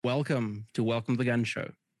Welcome to Welcome to the Gun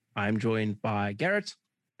Show. I'm joined by Garrett.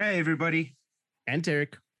 Hey, everybody. And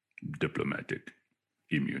Derek. Diplomatic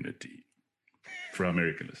immunity for our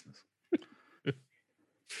American listeners.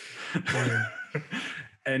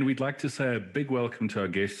 And we'd like to say a big welcome to our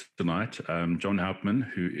guest tonight, John Hauptmann,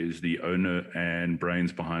 who is the owner and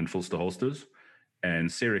brains behind Filster Holsters,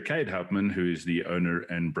 and Sarah Cade Hauptmann, who is the owner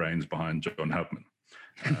and brains behind John Hauptmann.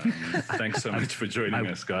 Thanks so much for joining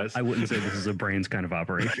us, guys. I wouldn't say this is a brains kind of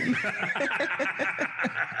operation.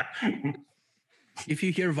 If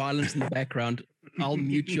you hear violence in the background, I'll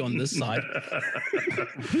mute you on this side.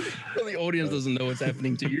 So the audience doesn't know what's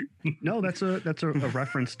happening to you. No, that's a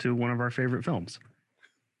reference to one of our favorite films.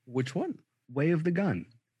 Which one? Way of the Gun.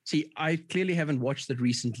 See, I clearly haven't watched it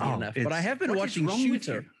recently enough, but I have been watching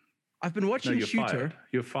Shooter. I've been watching Shooter.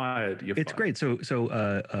 You're fired. It's great. So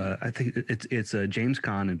I think it's James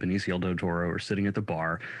Caan and Benicio del Toro are sitting at the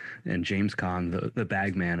bar, and James Caan, the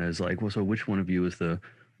bag man, is like, well, so which one of you is the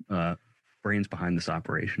brains behind this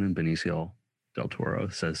operation? And Benicio del Toro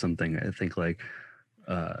says something, I think, like,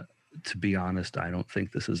 to be honest, I don't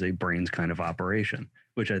think this is a brains kind of operation,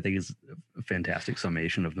 which I think is a fantastic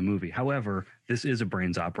summation of the movie. However, this is a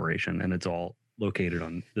brains operation, and it's all located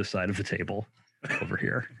on this side of the table. Over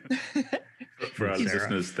here. For our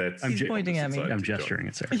listeners, he's pointing at me. I'm gesturing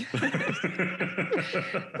at Sarah.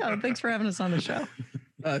 Oh, thanks for having us on the show.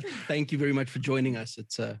 Thank you very much for joining us.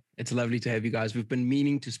 It's lovely to have you guys. We've been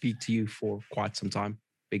meaning to speak to you for quite some time.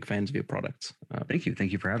 Big fans of your products. Thank you.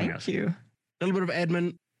 Thank you for having us. Thank you. A little bit of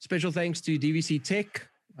admin. Special thanks to DVC Tech.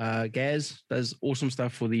 Gaz does awesome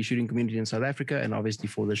stuff for the shooting community in South Africa, and obviously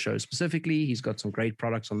for the show specifically. He's got some great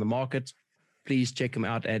products on the market. Please check him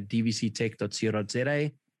out at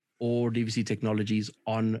dvctech.co.za or DVC Technologies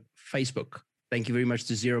on Facebook. Thank you very much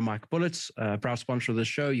to Zero Mike Bullets, proud sponsor of the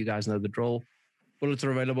show. You guys know the drill. Bullets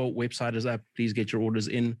are available. Website is up. Please get your orders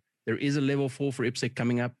in. There is a level 4 for IPSEC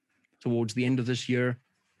coming up towards the end of this year.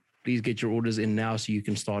 Please get your orders in now so you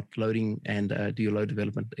can start loading and do your load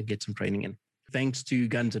development and get some training in. Thanks to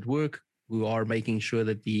Guns at Work, who are making sure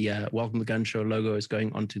that the Welcome to the Gun Show logo is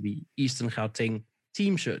going onto the Eastern Gauteng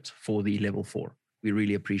team shirt for the level 4. We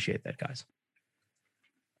really appreciate that, guys.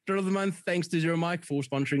 Drill of the month, thanks to Zero Mike for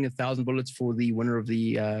sponsoring 1,000 bullets for the winner of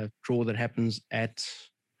the draw that happens at,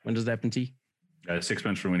 when does that happen, T? 6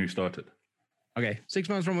 months from when we started. Okay, 6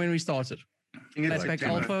 months from when we started. That's back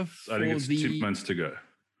Alpha for I think it's the 2 months to go.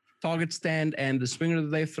 Target stand and the swinger that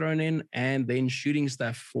they've thrown in, and then shooting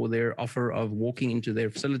stuff for their offer of walking into their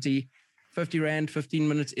facility. 50 Rand, 15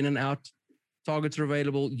 minutes in and out. Targets are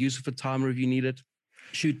available. Use it for timer if you need it.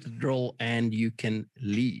 Shoot the drill and you can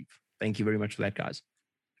leave. Thank you very much for that, guys.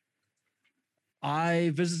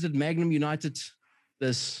 I visited Magnum United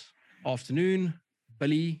this afternoon.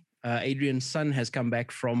 Billy, Adrian's son, has come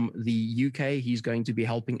back from the UK. He's going to be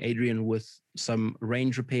helping Adrian with some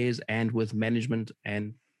range repairs and with management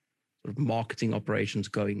and sort of marketing operations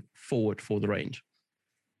going forward for the range.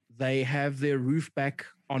 They have their roof back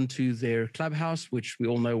onto their clubhouse, which we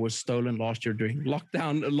all know was stolen last year during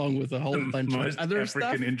lockdown, along with a whole bunch of other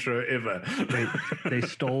African stuff. Intro ever. They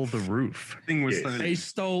stole the roof. They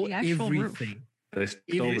stole The actual everything. They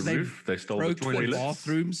stole the roof. They stole the Broke the toilets.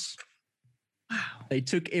 bathrooms. Wow. They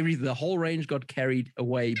took everything. The whole range got carried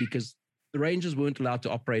away because the rangers weren't allowed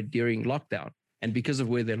to operate during lockdown. And because of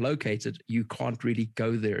where they're located, you can't really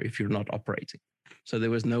go there if you're not operating. So there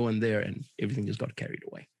was no one there and everything just got carried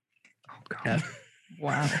away. Oh, God.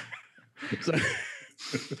 Wow. So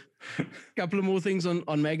a couple of more things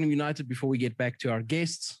on Magnum United before we get back to our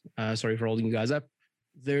guests. Sorry for holding you guys up.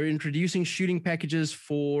 They're introducing shooting packages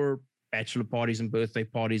for bachelor parties and birthday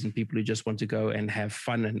parties and people who just want to go and have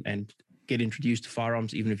fun and get introduced to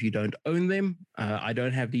firearms, even if you don't own them. I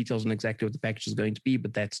don't have details on exactly what the package is going to be,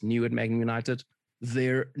 but that's new at Magnum United.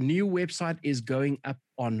 Their new website is going up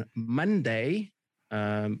on Monday.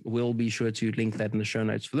 We'll be sure to link that in the show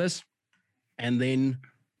notes for this. And then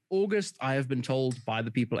August, I have been told by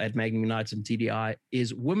the people at Magnum United and TDI,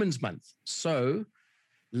 is Women's Month. So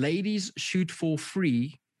ladies shoot for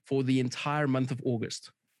free for the entire month of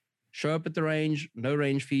August. Show up at the range, no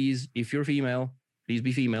range fees. If you're female, please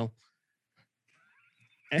be female.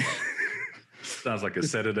 Sounds like a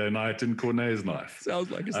Saturday night in Cornet's Knife.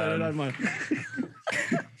 Sounds like a Saturday night.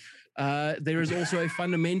 There is also a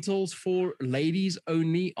fundamentals for ladies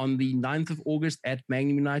only on the 9th of August at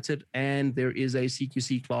Magnum United. And there is a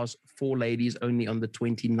CQC class for ladies only on the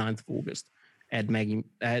 29th of August at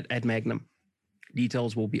Magnum.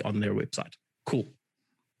 Details will be on their website. Cool.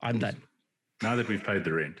 I'm done. Now that we've paid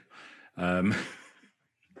the rent.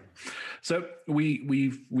 So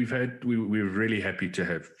we're really happy to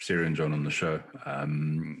have Sarah and John on the show.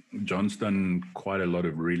 John's done quite a lot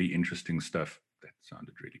of really interesting stuff. That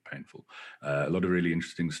sounded really painful. A lot of really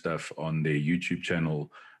interesting stuff on their YouTube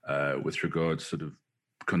channel with regards sort of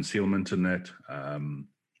concealment and that.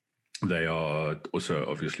 They are also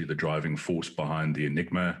obviously the driving force behind the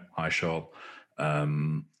Enigma high shell.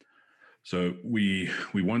 So we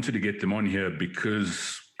wanted to get them on here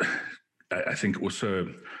because I think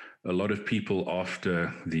also a lot of people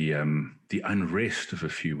after the unrest of a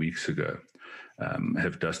few weeks ago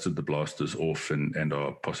have dusted the blasters off and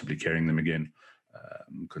are possibly carrying them again.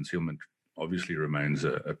 Concealment obviously remains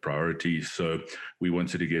a priority. So we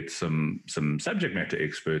wanted to get some subject matter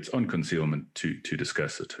experts on concealment to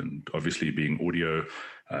discuss it. And obviously being audio,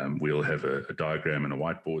 we'll have a diagram and a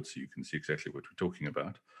whiteboard so you can see exactly what we're talking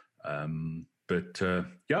about. But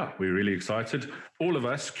we're really excited. All of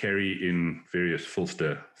us carry in various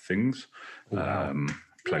Filster things. Wow.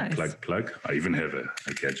 Plug. I even have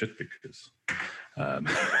a gadget because...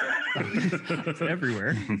 It's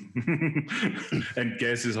everywhere. And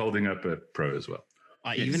Gaz is holding up a Pro as well.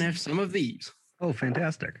 I even have some of these. Oh,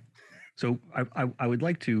 fantastic. So I would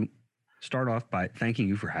like to start off by thanking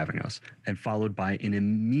you for having us, and followed by an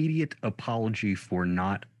immediate apology for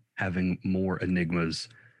not having more Enigmas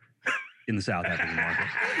in the South African market.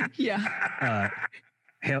 Yeah.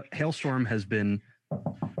 Hailstorm has been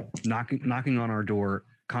knocking on our door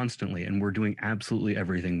constantly, and we're doing absolutely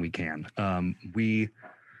everything we can. We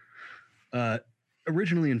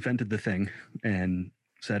originally invented the thing and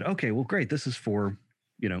said, okay, well, great. This is for,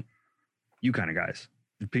 you kind of guys,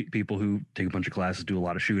 people who take a bunch of classes, do a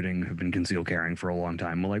lot of shooting, have been concealed carrying for a long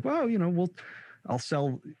time. We're like, well,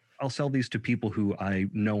 I'll sell these to people who I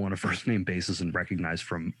know on a first name basis and recognize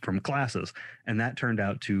from classes. And that turned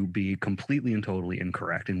out to be completely and totally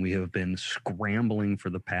incorrect. And we have been scrambling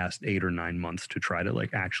for the past 8 or 9 months to try to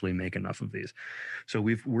actually make enough of these. So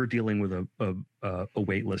we're dealing with a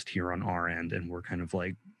wait list here on our end, and we're kind of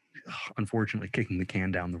unfortunately kicking the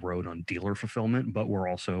can down the road on dealer fulfillment, but we're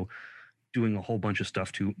also doing a whole bunch of stuff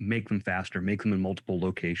to make them faster, make them in multiple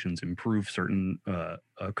locations, improve certain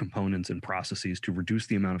components and processes to reduce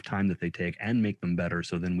the amount of time that they take and make them better,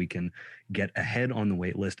 so then we can get ahead on the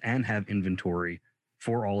wait list and have inventory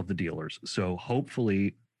for all of the dealers. So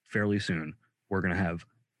hopefully fairly soon, we're going to have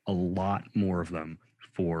a lot more of them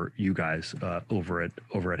for you guys over at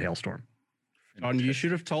Hailstorm. John, you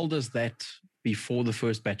should have told us that before the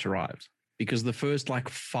first batch arrived, because the first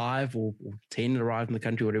 5 or 10 arrived in the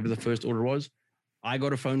country, whatever the first order was. I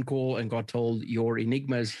got a phone call and got told, your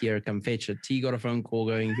Enigma's here, come fetch it. T got a phone call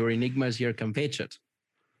going, your Enigma's here, come fetch it.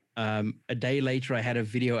 A day later, I had a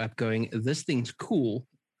video up going, this thing's cool.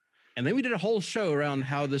 And then we did a whole show around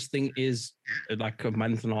how this thing is a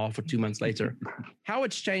month and a half or 2 months later, how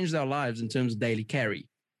it's changed our lives in terms of daily carry.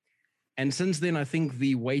 And since then, I think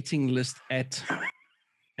the waiting list at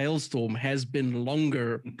Hailstorm has been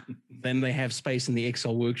longer than they have space in the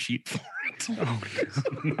Excel worksheet for it.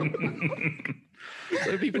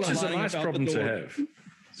 So people Which is a nice problem to have.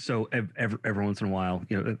 So every once in a while,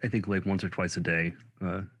 I think once or twice a day,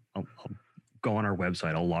 I'll go on our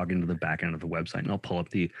website. I'll log into the back end of the website and I'll pull up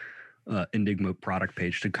the Enigma product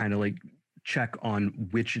page to kind of check on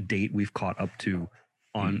which date we've caught up to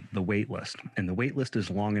on the wait list. And the wait list is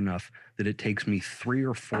long enough that it takes me 3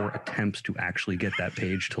 or 4 attempts to actually get that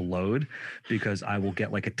page to load, because I will get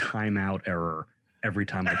a timeout error every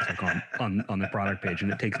time I click on the product page.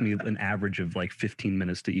 And it takes me an average of 15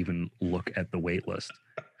 minutes to even look at the wait list.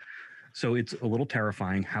 So it's a little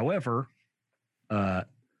terrifying. However,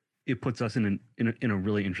 it puts us in a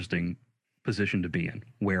really interesting position to be in,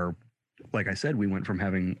 where, like I said, we went from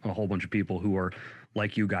having a whole bunch of people who are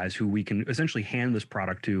like you guys, who we can essentially hand this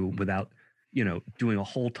product to without, doing a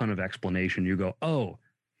whole ton of explanation. You go, oh,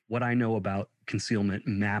 what I know about concealment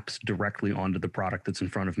maps directly onto the product that's in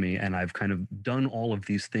front of me. And I've kind of done all of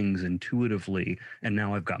these things intuitively. And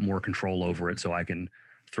now I've got more control over it, so I can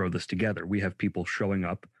throw this together. We have people showing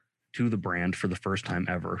up to the brand for the first time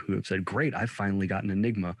ever who have said, great, I've finally got an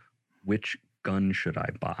Enigma. Which gun should I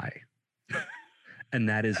buy? And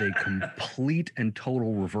that is a complete and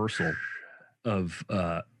total reversal of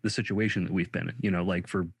the situation that we've been in.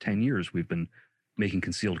 For 10 years, we've been making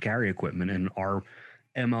concealed carry equipment, and our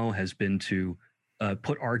MO has been to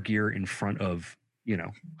put our gear in front of,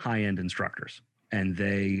 high-end instructors. And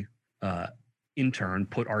they, in turn,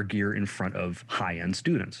 put our gear in front of high-end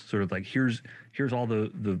students. Sort of here's all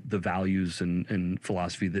the values and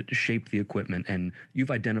philosophy that shape the equipment. And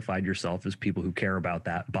you've identified yourself as people who care about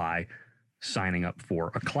that by signing up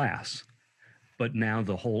for a class. But now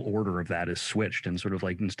the whole order of that is switched, and sort of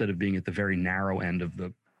instead of being at the very narrow end of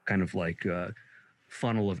the kind of like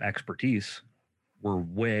funnel of expertise, we're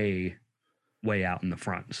way out in the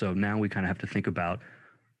front. So now we kind of have to think about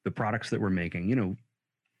the products that we're making. You know,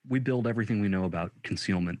 we build everything we know about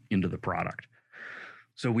concealment into the product.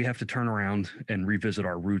 So we have to turn around and revisit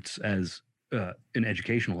our roots as an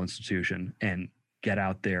educational institution and get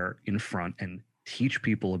out there in front and teach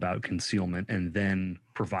people about concealment and then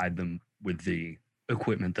provide them with the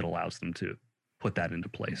equipment that allows them to put that into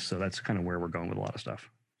place. So that's kind of where we're going with a lot of stuff.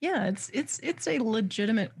 Yeah, it's a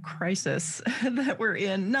legitimate crisis that we're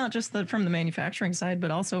in, not just from the manufacturing side, but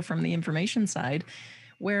also from the information side,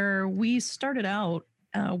 where we started out,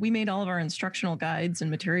 we made all of our instructional guides and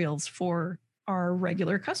materials for our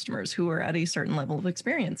regular customers who are at a certain level of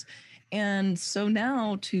experience. And so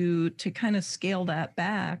now to kind of scale that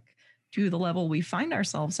back to the level we find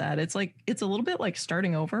ourselves at, it's a little bit like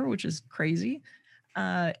starting over, which is crazy.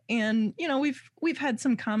 And you know, we've had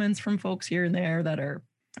some comments from folks here and there that are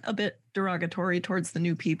a bit derogatory towards the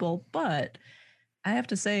new people, but I have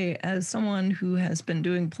to say, as someone who has been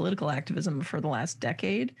doing political activism for the last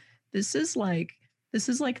decade, this is like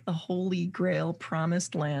the holy grail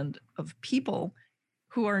promised land of people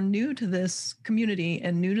who are new to this community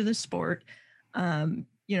and new to this sport. You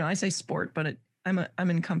know, I say sport, but I'm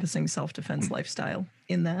encompassing self-defense lifestyle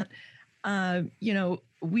in that. You know,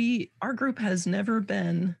 our group has never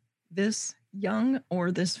been this young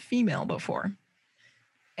or this female before.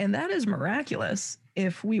 And that is miraculous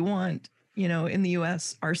if we want, you know, in the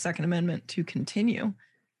US, our Second Amendment to continue.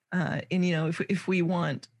 And, you know, if we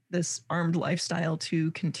want this armed lifestyle to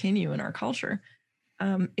continue in our culture,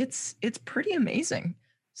 it's pretty amazing.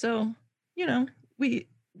 So, you know,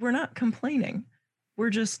 we're not complaining. We're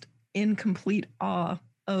just in complete awe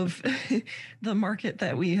of the market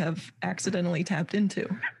that we have accidentally tapped into.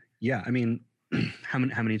 Yeah. I mean, how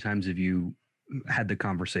many times have you had the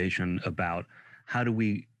conversation about how do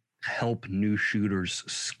we help new shooters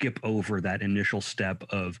skip over that initial step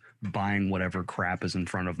of buying whatever crap is in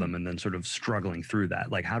front of them and then sort of struggling through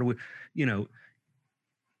that? Like, how do we, you know,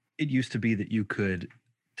 it used to be that you could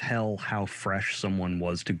tell how fresh someone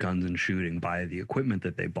was to guns and shooting by the equipment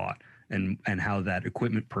that they bought and how that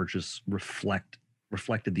equipment purchase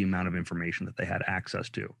reflected the amount of information that they had access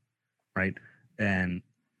to, right? And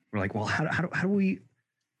we're like, well, how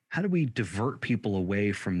do we divert people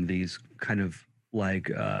away from these kind of like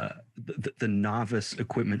the novice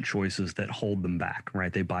equipment choices that hold them back,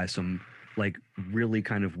 right? They buy some like really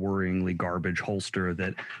kind of worryingly garbage holster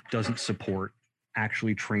that doesn't support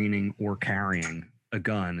actually training or carrying a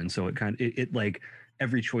gun, and so it like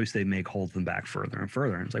every choice they make holds them back further and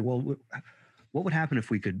further. And it's like, well, what would happen if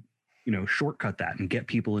we could, you know, shortcut that and get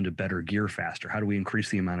people into better gear faster? How do we increase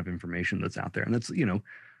the amount of information that's out there? And that's, you know,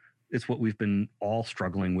 it's what we've been all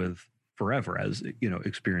struggling with forever as, you know,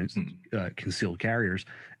 experienced concealed carriers.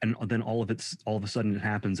 And then all of a sudden it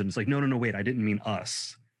happens and it's like, no, wait, I didn't mean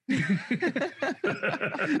us. No.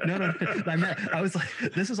 I was like,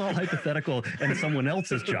 this is all hypothetical and someone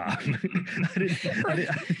else's job. I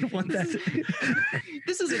didn't want that.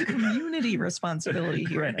 This is a community responsibility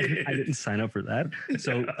here. Right. I didn't sign up for that.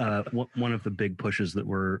 So one of the big pushes that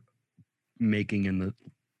we're making in the,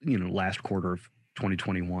 you know, last quarter of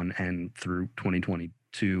 2021 and through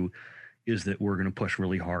 2022 is that we're going to push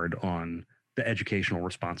really hard on the educational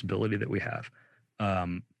responsibility that we have.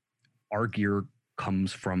 Our gear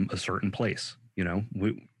comes from a certain place. You know,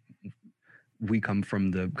 we come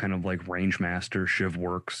from the kind of like Rangemaster,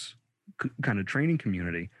 ShivWorks kind of training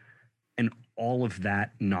community, and all of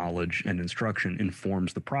that knowledge and instruction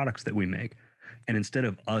informs the products that we make. And instead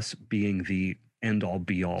of us being the end all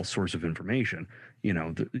be all source of information, you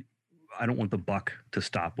know, I don't want the buck to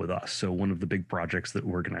stop with us. So one of the big projects that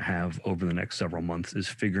we're going to have over the next several months is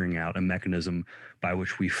figuring out a mechanism by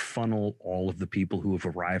which we funnel all of the people who have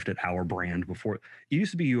arrived at our brand before. It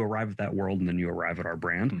used to be you arrive at that world and then you arrive at our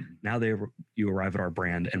brand. Mm-hmm. Now you arrive at our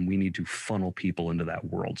brand and we need to funnel people into that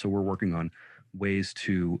world. So we're working on ways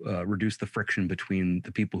to reduce the friction between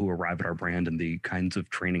the people who arrive at our brand and the kinds of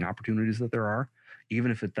training opportunities that there are,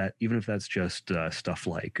 even if that's just stuff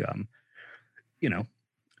like, you know,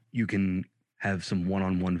 you can have some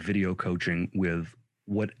one-on-one video coaching with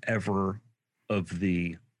whatever of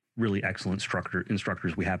the really excellent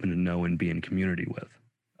instructors we happen to know and be in community with.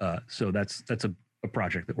 So that's a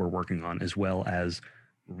project that we're working on, as well as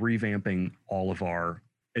revamping all of our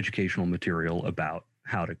educational material about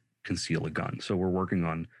how to conceal a gun. So we're working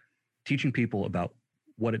on teaching people about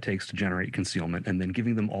what it takes to generate concealment and then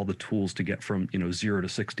giving them all the tools to get from, you know, 0 to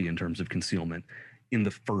 60 in terms of concealment in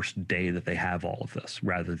the first day that they have all of this,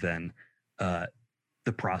 rather than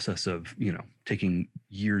the process of, you know, taking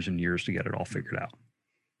years and years to get it all figured out.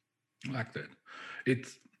 I like that.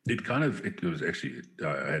 It was actually,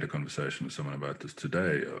 I had a conversation with someone about this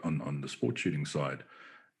today on the sport shooting side.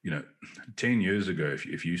 10 years ago,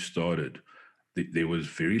 if you started, there was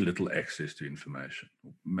very little access to information,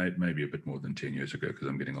 maybe a bit more than 10 years ago because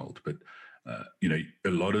I'm getting old, but a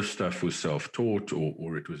lot of stuff was self-taught,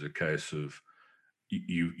 or it was a case of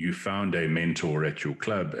you found a mentor at your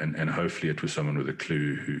club, and hopefully it was someone with a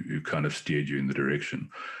clue who kind of steered you in the direction.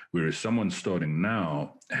 Whereas someone starting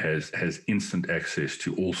now has instant access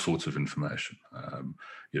to all sorts of information,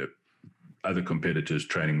 other competitors,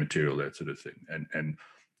 training material, that sort of thing. And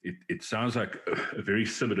it sounds like a very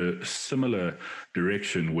similar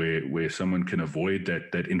direction where someone can avoid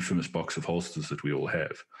that infamous box of holsters that we all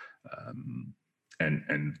have.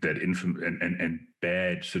 And that and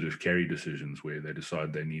bad sort of carry decisions where they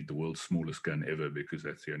decide they need the world's smallest gun ever because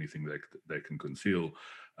that's the only thing they can conceal,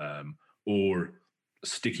 or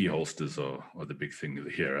sticky holsters are the big thing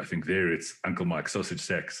here. I think there it's Uncle Mike sausage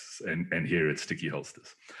sacks, and here it's sticky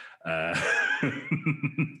holsters.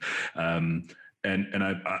 And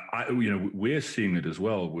I we're seeing it as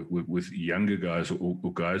well with younger guys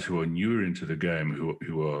or guys who are newer into the game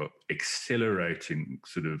who are accelerating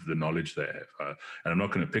sort of the knowledge they have. And I'm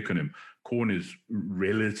not going to pick on him. Corn is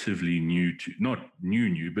relatively new not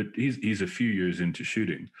new, but he's a few years into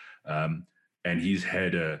shooting, and he's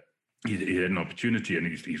had he had an opportunity, and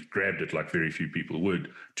he's grabbed it like very few people would,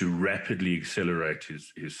 to rapidly accelerate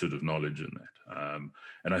his sort of knowledge in that.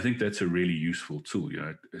 And I think that's a really useful tool.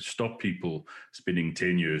 Stop people spending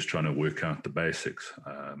 10 years trying to work out the basics,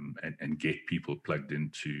 and get people plugged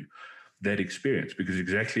into that experience. Because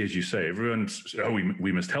exactly as you say, everyone's,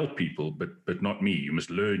 we must help people, but not me. You must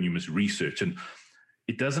learn, you must research. And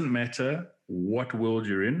it doesn't matter what world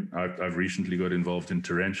you're in. I've recently got involved in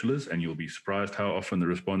tarantulas, and you'll be surprised how often the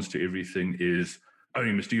response to everything is,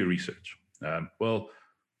 you must do your research. Well,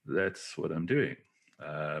 that's what I'm doing.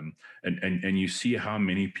 And you see how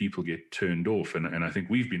many people get turned off. And I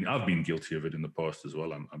think I've been guilty of it in the past as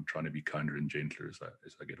well. I'm trying to be kinder and gentler as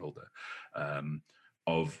I get older.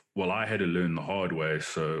 I had to learn the hard way,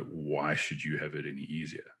 so why should you have it any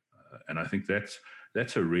easier? And I think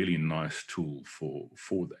that's a really nice tool for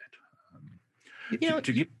that.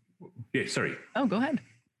 Sorry. Oh, go ahead.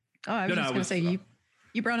 Oh, I was just going to say,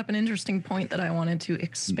 you brought up an interesting point that I wanted to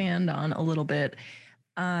expand on a little bit.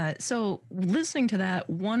 So listening to that,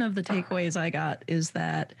 one of the takeaways I got is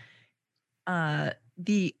that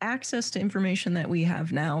the access to information that we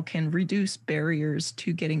have now can reduce barriers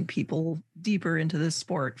to getting people deeper into this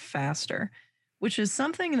sport faster, which is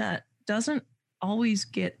something that doesn't always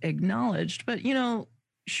get acknowledged. But,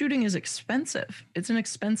 shooting is expensive. It's an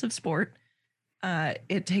expensive sport.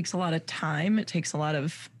 It takes a lot of time. It takes a lot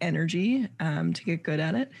of energy to get good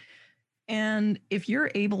at it. And if you're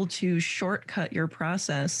able to shortcut your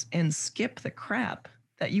process and skip the crap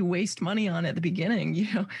that you waste money on at the beginning,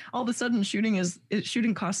 all of a sudden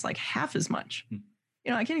shooting costs like half as much.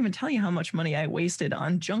 I can't even tell you how much money I wasted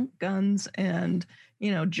on junk guns and,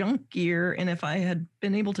 junk gear. And if I had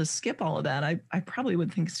been able to skip all of that, I probably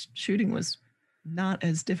would think shooting was not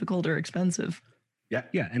as difficult or expensive. Yeah.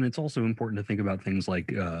 Yeah. And it's also important to think about things like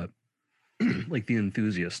the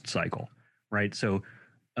enthusiast cycle, right? So,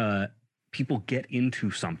 people get into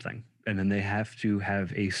something, and then they have to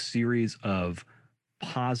have a series of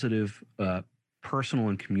positive personal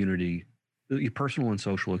and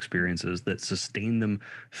social experiences that sustain them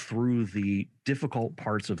through the difficult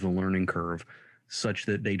parts of the learning curve, such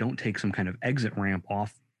that they don't take some kind of exit ramp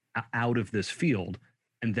out of this field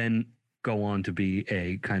and then go on to be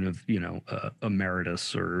a kind of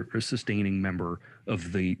emeritus or a sustaining member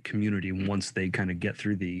of the community once they kind of get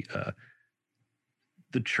through the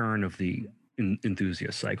churn of the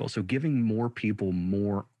enthusiast cycle. So giving more people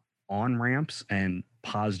more on ramps and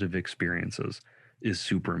positive experiences is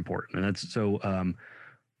super important. And that's so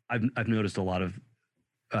I've noticed a lot of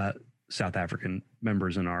South African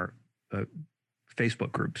members in our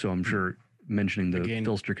Facebook group. So I'm sure mentioning the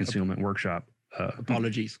Filster Concealment Workshop.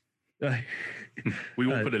 Apologies. We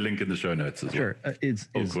will put a link in the show notes as well.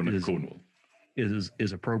 Sure. Cornwall.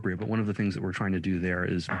 Is appropriate, but one of the things that we're trying to do there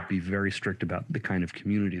is be very strict about the kind of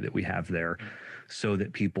community that we have there, so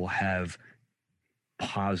that people have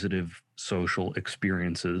positive social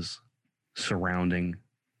experiences surrounding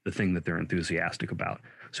the thing that they're enthusiastic about.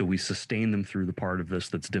 So we sustain them through the part of this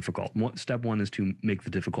that's difficult. Step one is to make the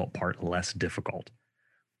difficult part less difficult.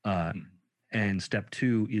 And step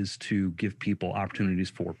two is to give people opportunities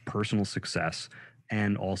for personal success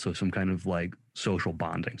and also some kind of like social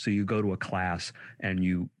bonding. So you go to a class and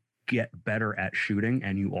you get better at shooting,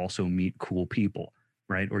 and you also meet cool people,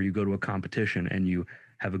 right? Or you go to a competition and you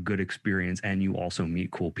have a good experience, and you also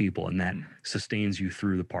meet cool people, and that sustains you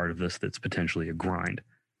through the part of this that's potentially a grind,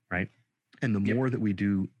 right? And the more that we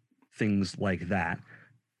do things like that,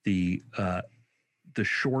 the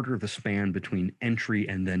shorter the span between entry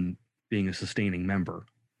and then being a sustaining member,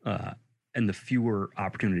 and the fewer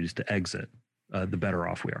opportunities to exit, the better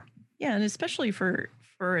off we are. Yeah, and especially for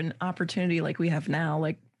an opportunity like we have now,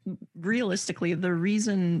 like realistically, the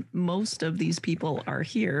reason most of these people are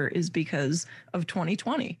here is because of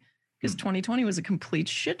 2020, because 2020 was a complete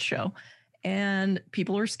shit show and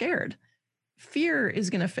people are scared. Fear is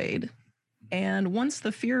going to fade. And once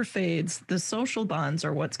the fear fades, the social bonds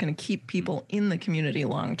are what's going to keep people in the community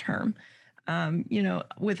long term.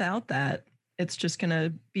 Without that, it's just going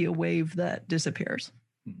to be a wave that disappears.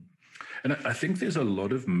 And I think there's a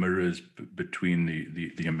lot of mirrors between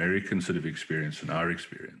the American sort of experience and our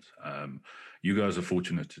experience. You guys are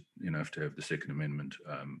fortunate enough to have the Second Amendment.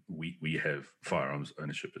 We have firearms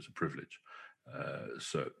ownership as a privilege.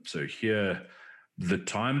 So here, the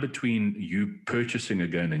time between you purchasing a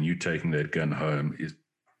gun and you taking that gun home is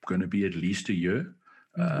going to be at least a year.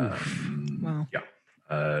 Wow. Yeah.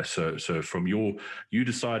 So from you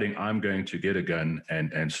deciding I'm going to get a gun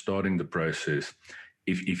and starting the process,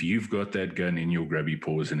 if you've got that gun in your grubby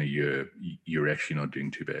paws in a year, you're actually not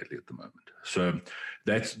doing too badly at the moment. So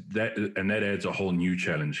that adds a whole new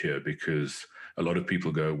challenge here, because a lot of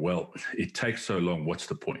people go, well, it takes so long. What's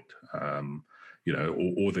the point? Or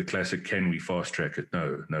the classic, can we fast track it?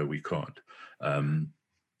 No, we can't.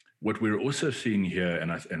 What we're also seeing here,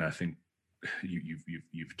 and I think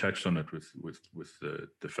you've touched on it with the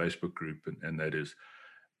Facebook group, and that is,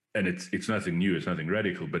 and it's nothing new, it's nothing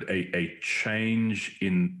radical, but a change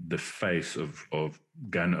in the face of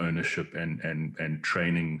gun ownership and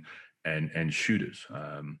training and shooters.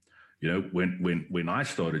 When I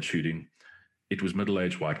started shooting, it was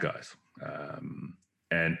middle-aged white guys,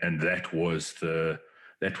 and that was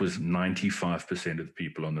 95% of the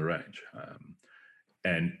people on the range,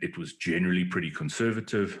 and it was generally pretty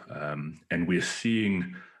conservative. And we're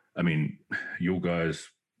seeing, I mean, your guys'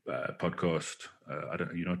 podcast.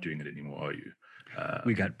 You're not doing it anymore, are you?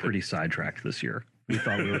 We got pretty sidetracked this year. We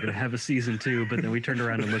thought we were going to have a season 2, but then we turned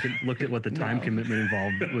around and looked at what the time commitment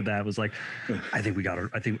involved with that. It was like, I think we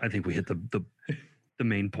hit the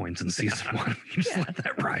main points in season 1. You just let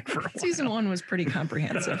that ride for a while. Season 1 was pretty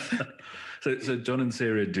comprehensive. So John and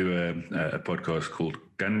Sarah do a podcast called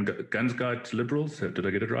Guns Guide to Liberals. Did I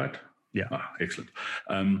get it right? Yeah. Excellent.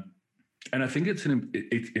 And I think it's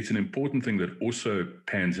an important thing that also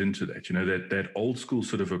pans into that, that old school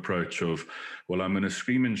sort of approach of, well, I'm going to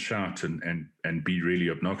scream and shout and be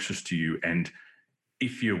really obnoxious to you, and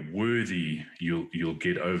if you're worthy, you'll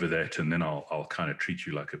get over that, and then I'll kind of treat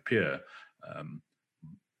you like a peer.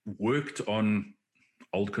 Worked on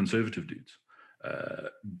old conservative dudes,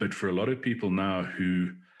 but for a lot of people now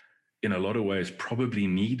who, in a lot of ways, probably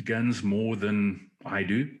need guns more than I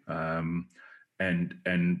do, and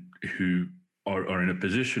who are in a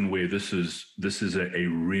position where this is a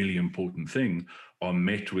really important thing, are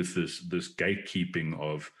met with this gatekeeping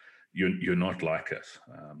of you're not like us,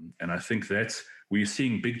 and I think we're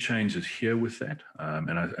seeing big changes here with that,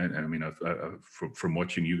 and I mean from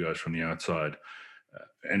watching you guys from the outside,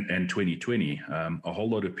 and 2020, a whole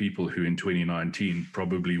lot of people who in 2019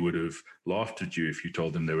 probably would have laughed at you if you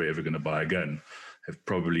told them they were ever going to buy a gun, have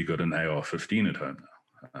probably got an AR-15 at home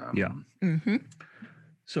now. Yeah. Mm-hmm.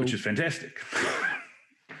 So, which is fantastic.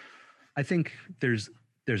 I think there's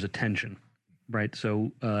a tension, right?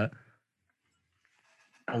 So a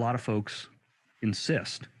lot of folks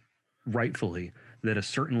insist, rightfully, that a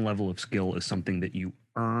certain level of skill is something that you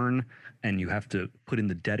earn, and you have to put in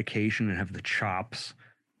the dedication and have the chops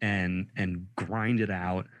and grind it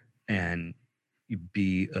out and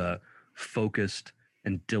be focused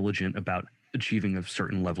and diligent about achieving a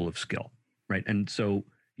certain level of skill, right? And so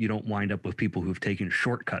you don't wind up with people who've taken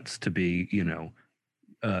shortcuts to be,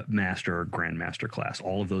 master or grandmaster class.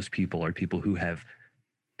 All of those people are people who have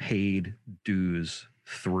paid dues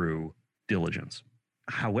through diligence.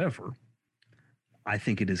 However, I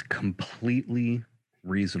think it is completely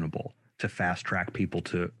reasonable to fast track people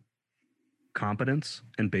to competence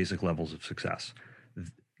and basic levels of success.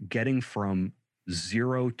 Getting from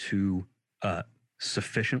 0 to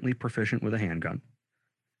sufficiently proficient with a handgun,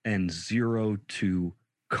 and 0 to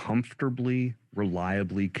comfortably,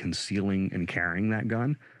 reliably concealing and carrying that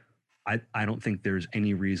gun, I don't think there's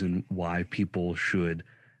any reason why people should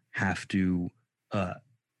have to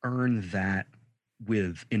earn that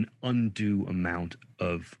with an undue amount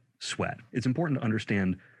of sweat. It's important to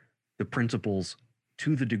understand the principles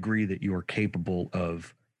to the degree that you're capable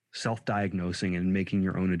of self-diagnosing and making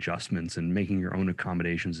your own adjustments and making your own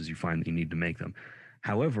accommodations as you find that you need to make them.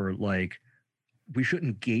 However, like, we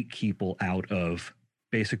shouldn't gatekeep people out of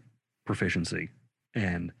basic proficiency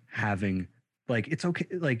and having, like, it's okay.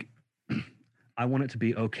 Like, I want it to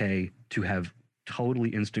be okay to have totally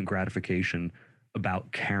instant gratification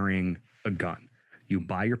about carrying a gun. You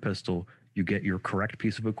buy your pistol, you get your correct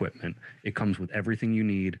piece of equipment. It comes with everything you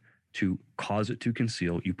need to cause it to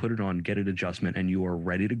conceal. You put it on, get it adjustment, and you are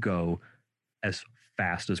ready to go as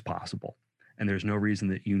fast as possible. And there's no reason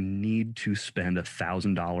that you need to spend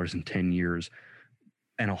 $1,000 in 10 years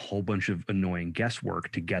and a whole bunch of annoying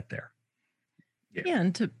guesswork to get there. Yeah,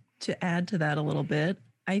 and to add to that a little bit,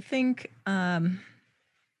 I think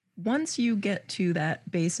once you get to that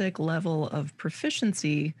basic level of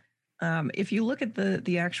proficiency, if you look at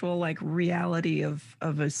the actual like reality of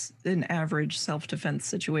an average self-defense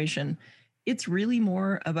situation, it's really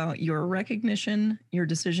more about your recognition, your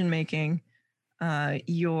decision making,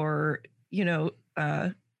 your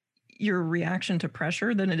reaction to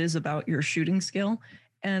pressure than it is about your shooting skill.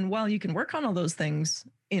 And while you can work on all those things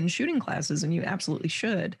in shooting classes, and you absolutely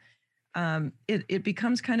should, it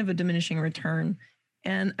becomes kind of a diminishing return.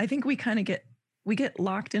 And I think we get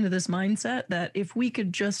locked into this mindset that if we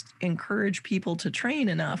could just encourage people to train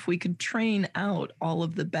enough, we could train out all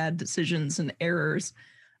of the bad decisions and errors,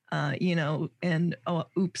 and oh,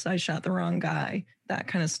 oops, I shot the wrong guy, that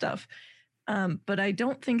kind of stuff. But I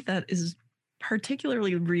don't think that is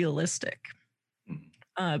particularly realistic,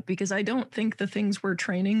 because I don't think the things we're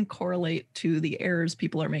training correlate to the errors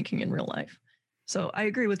people are making in real life. So I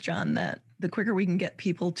agree with John that the quicker we can get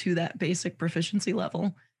people to that basic proficiency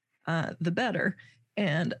level, the better.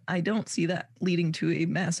 And I don't see that leading to a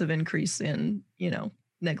massive increase in,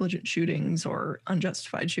 negligent shootings or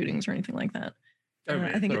unjustified shootings or anything like that.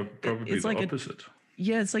 I think probably it's the like opposite.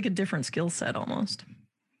 it's like a different skill set almost.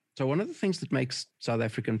 So one of the things that makes South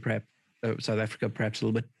Africa perhaps a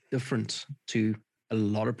little bit different to a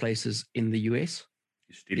lot of places in the US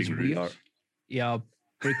is we are,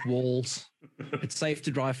 brick walls. It's safe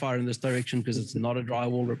to dry fire in this direction because it's not a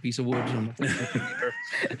drywall or a piece of wood.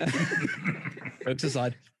 Jokes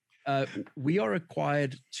aside, we are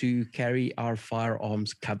required to carry our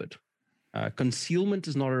firearms covered. Concealment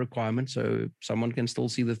is not a requirement, so someone can still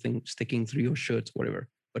see the thing sticking through your shirt, whatever.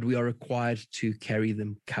 But we are required to carry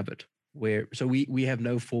them covered. So we have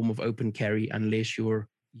no form of open carry unless you're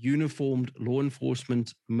uniformed law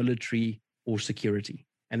enforcement, military, or security.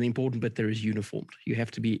 And the important bit there is uniformed. You have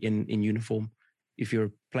to be in uniform. If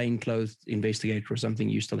you're plainclothes investigator or something,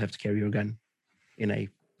 you still have to carry your gun in a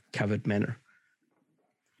covered manner.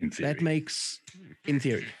 That makes, in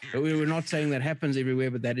theory, we're not saying that happens everywhere,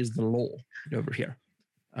 but that is the law over here.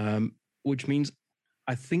 Which means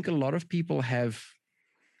I think a lot of people have,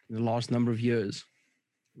 in the last number of years,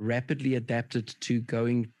 rapidly adapted to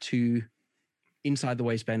going to inside the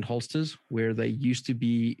waistband holsters where they used to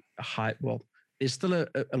be high. Well, there's still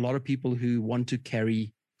a lot of people who want to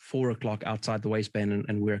carry 4 o'clock outside the waistband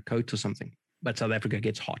and wear a coat or something, but South Africa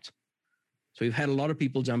gets hot. So we've had a lot of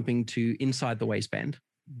people jumping to inside the waistband,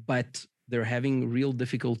 but they're having real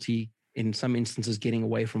difficulty in some instances getting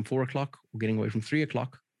away from 4 o'clock or getting away from 3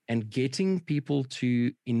 o'clock, and getting people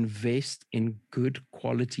to invest in good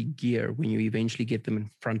quality gear when you eventually get them in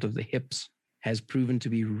front of the hips has proven to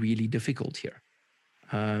be really difficult here.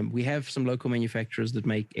 We have some local manufacturers that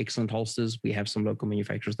make excellent holsters. We have some local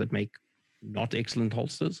manufacturers that make not excellent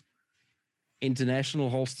holsters. International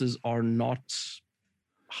holsters are not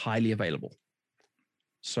highly available.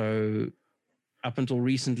 So up until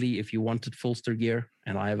recently, if you wanted Fulster gear,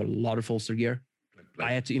 and I have a lot of Fulster gear,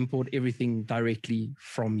 I had to import everything directly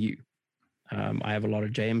from you. I have a lot of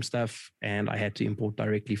JM stuff, and I had to import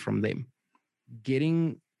directly from them.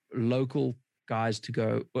 Getting local guys to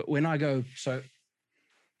go, when I go, so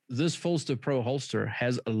this Fulster Pro holster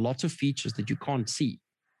has a lot of features that you can't see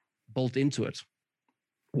built into it.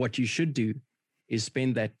 What you should do is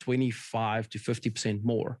spend that 25 to 50%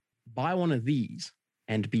 more, buy one of these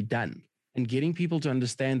and be done. And getting people to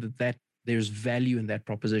understand that there's value in that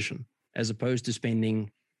proposition, as opposed to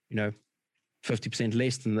spending, 50%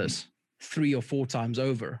 less than this 3 or 4 times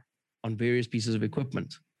over on various pieces of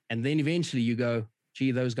equipment. And then eventually you go,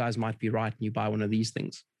 gee, those guys might be right, and you buy one of these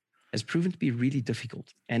things. Has proven to be really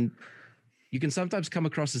difficult. And you can sometimes come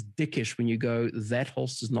across as dickish when you go, that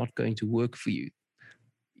holster is not going to work for you.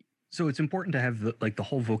 So it's important to have the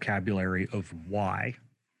whole vocabulary of why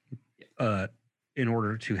in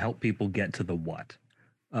order to help people get to the what.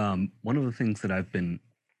 One of the things that I've been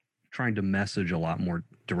trying to message a lot more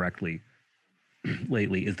directly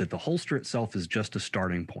lately is that the holster itself is just a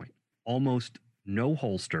starting point. Almost no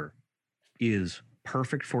holster is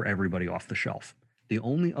perfect for everybody off the shelf. The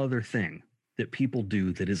only other thing that people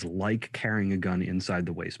do that is like carrying a gun inside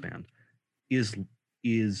the waistband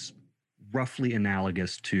is roughly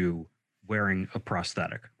analogous to wearing a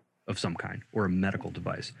prosthetic of some kind or a medical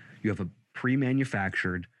device. You have a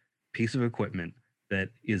pre-manufactured piece of equipment that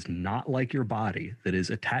is not like your body, that is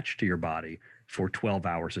attached to your body for 12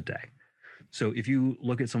 hours a day. So if you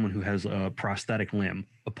look at someone who has a prosthetic limb,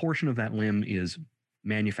 a portion of that limb is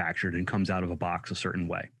manufactured and comes out of a box a certain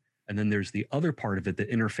way. And then there's the other part of it that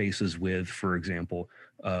interfaces with, for example,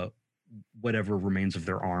 whatever remains of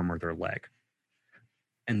their arm or their leg.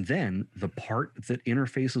 And then the part that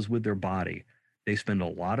interfaces with their body, they spend a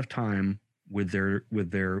lot of time with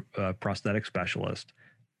their prosthetic specialist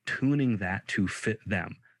tuning that to fit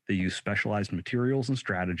them. They use specialized materials and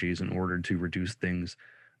strategies in order to reduce things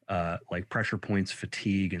like pressure points,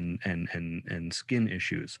 fatigue, and skin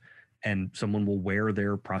issues. And someone will wear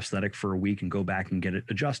their prosthetic for a week and go back and get it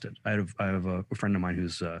adjusted. I have a friend of mine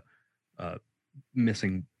who's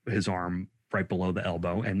missing his arm right below the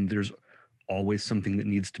elbow, and there's always something that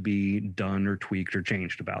needs to be done or tweaked or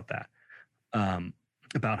changed about that,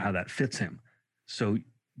 about how that fits him. So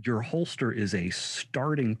your holster is a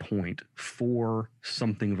starting point for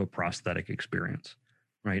something of a prosthetic experience,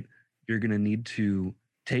 right? You're going to need to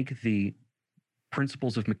take the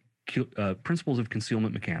principles of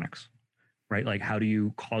concealment mechanics, right? Like, how do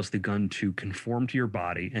you cause the gun to conform to your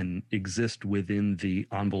body and exist within the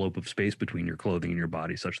envelope of space between your clothing and your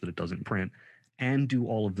body such that it doesn't print, and do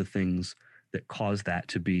all of the things that cause that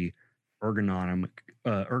to be ergonomic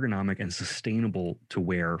and sustainable to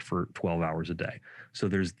wear for 12 hours a day. So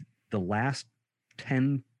there's the last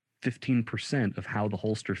 10, 15% of how the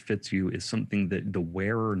holster fits you is something that the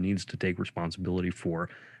wearer needs to take responsibility for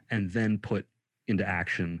and then put into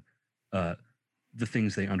action the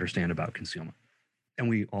things they understand about concealment. And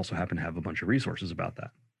we also happen to have a bunch of resources about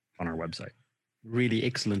that on our website. Really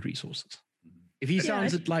excellent resources. If he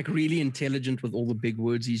sounds like really intelligent with all the big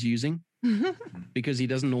words he's using, because he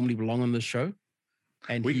doesn't normally belong on this show.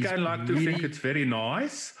 And we kind of like to think it's very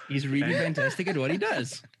nice. He's really fantastic at what he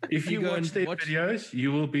does. If you watch their videos,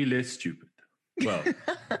 you will be less stupid. Well,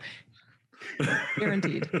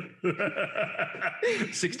 guaranteed.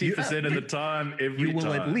 60% of the time, every time. You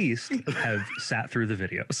will at least have sat through the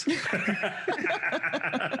videos.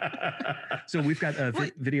 So we've got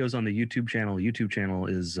videos on the YouTube channel. YouTube channel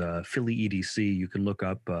is Philly EDC. You can look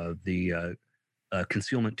up the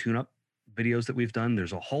concealment tune-up videos that we've done.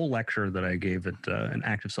 There's a whole lecture that I gave at an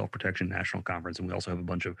Active Self-Protection National Conference, and we also have a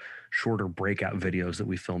bunch of shorter breakout videos that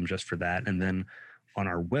we filmed just for that. And then on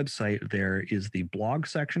our website, there is the blog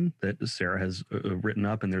section that Sarah has written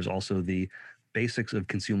up, and there's also the Basics of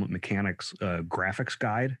Concealment Mechanics graphics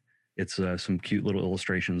guide. It's some cute little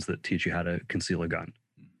illustrations that teach you how to conceal a gun.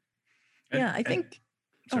 Yeah, I think...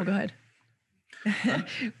 go ahead.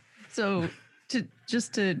 So... to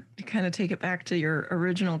kind of take it back to your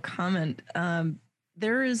original comment,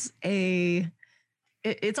 there is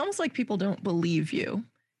it's almost like people don't believe you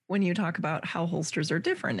when you talk about how holsters are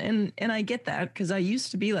different. And I get that, because I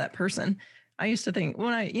used to be that person. I used to think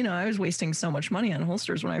when I was wasting so much money on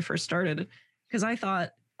holsters when I first started, because I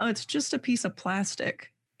thought, oh, it's just a piece of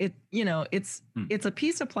plastic. It's a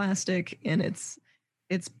piece of plastic, and it's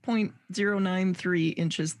 0.093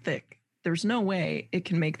 inches thick. There's no way it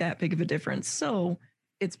can make that big of a difference. So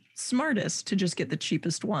it's smartest to just get the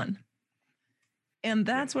cheapest one. And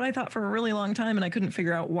that's what I thought for a really long time. And I couldn't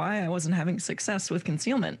figure out why I wasn't having success with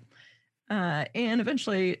concealment. And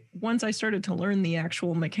eventually, once I started to learn the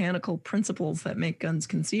actual mechanical principles that make guns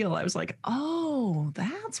conceal, I was like, oh,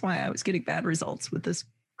 that's why I was getting bad results with this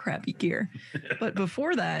crappy gear. But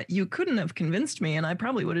before that, you couldn't have convinced me. And I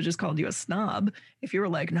probably would have just called you a snob if you were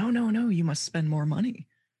like, no, you must spend more money.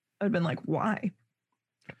 I'd been like, why?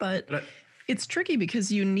 But it's tricky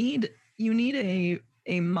because you need a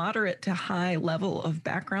moderate to high level of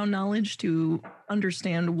background knowledge to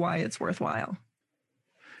understand why it's worthwhile.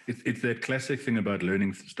 It's that classic thing about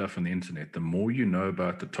learning stuff on the internet. The more you know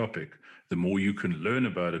about the topic, the more you can learn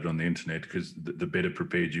about it on the internet, because the better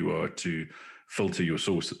prepared you are to filter your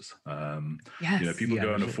sources. Yes. People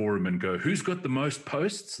go on a forum and go, who's got the most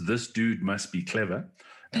posts? This dude must be clever.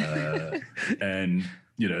 And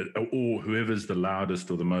or whoever's the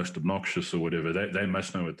loudest or the most obnoxious or whatever, they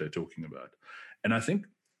must know what they're talking about. And I think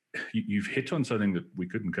you've hit on something that we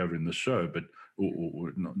couldn't cover in the show, but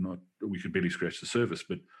or not we could barely scratch the surface.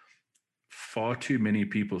 But far too many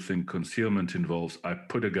people think concealment involves I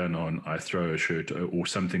put a gun on, I throw a shirt or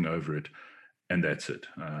something over it, and that's it.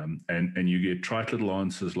 And you get trite little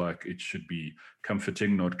answers like it should be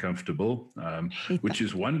comforting, not comfortable, which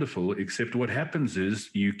is wonderful, except what happens is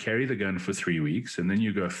you carry the gun for 3 weeks and then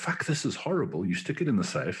you go, fuck, this is horrible. You stick it in the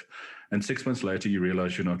safe, and 6 months later you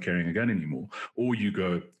realize you're not carrying a gun anymore. Or you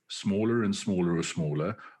go smaller and smaller or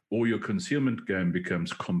smaller, or your concealment game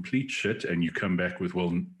becomes complete shit and you come back with,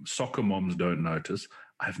 well, soccer moms don't notice.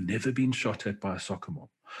 I've never been shot at by a soccer mom.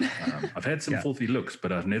 I've had some filthy looks,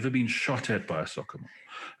 but I've never been shot at by a soccer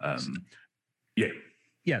mom.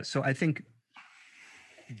 Yeah. So I think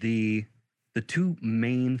the two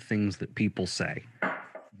main things that people say: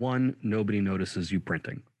 one, nobody notices you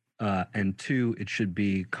printing, and two, it should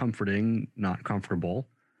be comforting, not comfortable.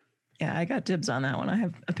 Yeah, I got dibs on that one. I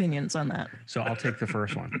have opinions on that. So I'll take the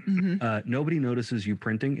first one. Nobody notices you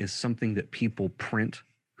printing is something that people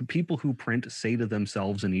who print say to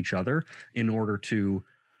themselves and each other in order to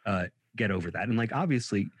get over that. And like,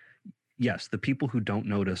 obviously, yes, the people who don't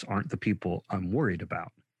notice aren't the people I'm worried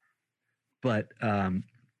about. But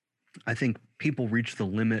I think people reach the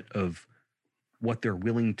limit of what they're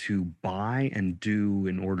willing to buy and do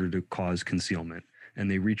in order to cause concealment. And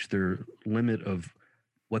they reach their limit of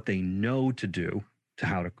what they know to do to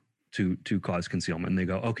how to cause concealment. And they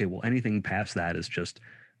go, okay, well, anything past that is just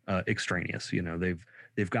extraneous. You know,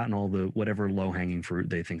 they've gotten all the whatever low-hanging fruit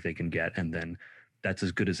they think they can get, and then that's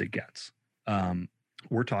as good as it gets.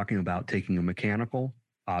 We're talking about taking a mechanical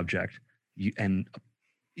object and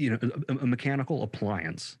a mechanical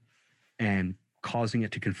appliance and causing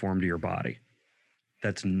it to conform to your body.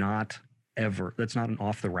 That's not an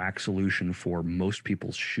off-the-rack solution for most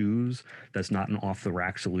people's shoes. That's not an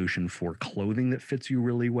off-the-rack solution for clothing that fits you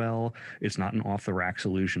really well. It's not an off-the-rack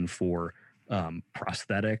solution for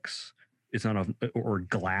prosthetics. It's not or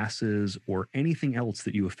glasses or anything else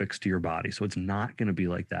that you affix to your body. So it's not going to be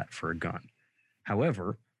like that for a gun.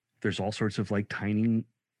 However, there's all sorts of like tiny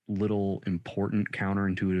little important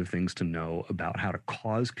counterintuitive things to know about how to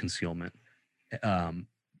cause concealment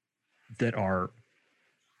that are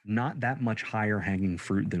not that much higher hanging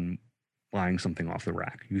fruit than buying something off the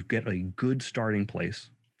rack. You get a good starting place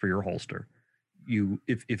for your holster.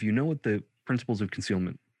 If you know what the principles of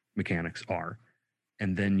concealment mechanics are,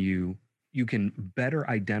 and then you can better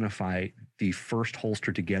identify the first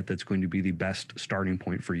holster to get that's going to be the best starting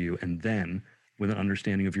point for you. And then with an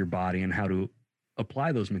understanding of your body and how to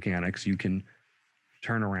apply those mechanics, you can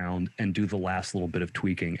turn around and do the last little bit of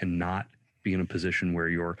tweaking and not be in a position where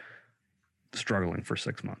you're struggling for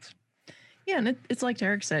 6 months. Yeah, and it's like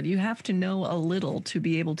Derek said, you have to know a little to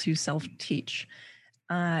be able to self-teach.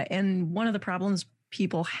 And one of the problems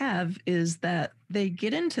people have is that they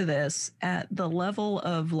get into this at the level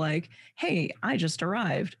of like, hey, I just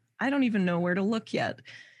arrived. I don't even know where to look yet.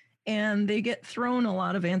 And they get thrown a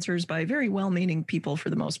lot of answers by very well-meaning people for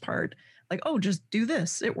the most part. Like, oh, just do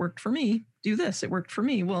this. It worked for me. Do this. It worked for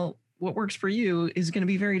me. Well, what works for you is going to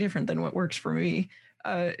be very different than what works for me.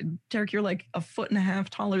 Derek, you're like 1.5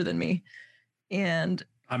 feet taller than me. And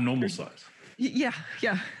I'm normal size. Yeah.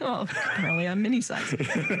 Well, apparently I'm mini size.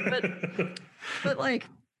 But like,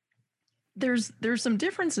 there's some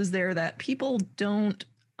differences there that people don't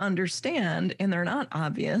understand, and they're not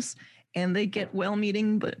obvious, and they get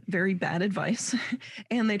well-meaning but very bad advice,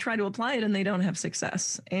 and they try to apply it and they don't have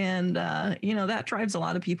success. And that drives a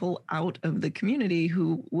lot of people out of the community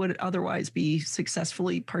who would otherwise be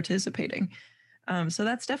successfully participating. So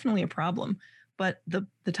that's definitely a problem. But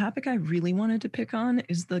the topic I really wanted to pick on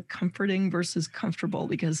is the comforting versus comfortable,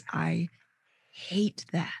 because I hate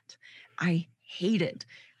that. I hate it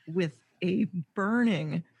with a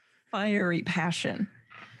burning, fiery passion.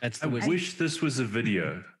 I wish this was a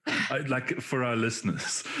video, like for our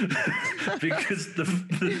listeners, because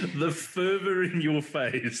the fervor in your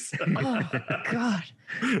face. Oh God!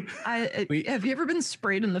 Have you ever been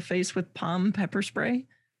sprayed in the face with palm pepper spray?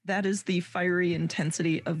 That is the fiery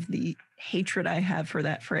intensity of the hatred I have for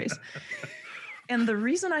that phrase. And the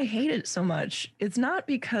reason I hate it so much, it's not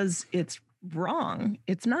because it's wrong.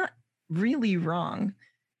 It's not really wrong.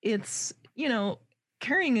 It's,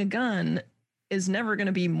 carrying a gun is never going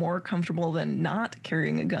to be more comfortable than not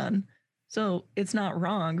carrying a gun. So it's not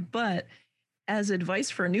wrong. But as advice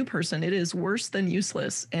for a new person, it is worse than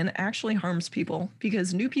useless and actually harms people,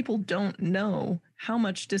 because new people don't know how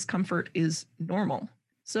much discomfort is normal.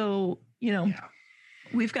 So,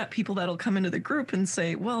 we've got people that'll come into the group and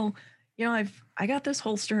say, well, I got this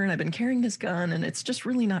holster and I've been carrying this gun and it's just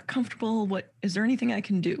really not comfortable. Is there anything I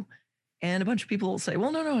can do? And a bunch of people will say,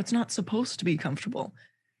 well, no, it's not supposed to be comfortable.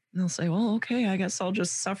 And they'll say, well, okay, I guess I'll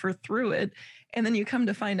just suffer through it. And then you come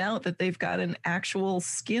to find out that they've got an actual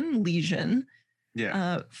skin lesion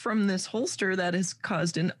from this holster that has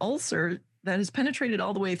caused an ulcer that has penetrated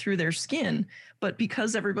all the way through their skin. But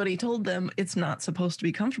because everybody told them it's not supposed to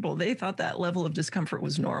be comfortable, they thought that level of discomfort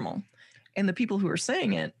was normal. And the people who were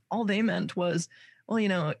saying it, all they meant was, well, you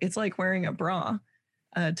know, it's like wearing a bra.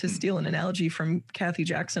 To steal an analogy from Kathy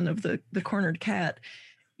Jackson of the Cornered Cat,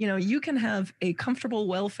 you know, you can have a comfortable,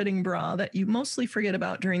 well-fitting bra that you mostly forget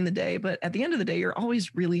about during the day, but at the end of the day, you're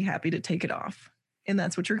always really happy to take it off. And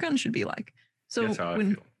that's what your gun should be like. So That's how I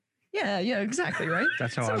feel. Yeah, exactly, right?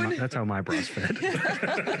 That's how that's how my bras fit.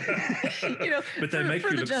 You know, But they make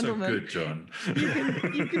you look so good, John.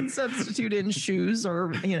 you can substitute in shoes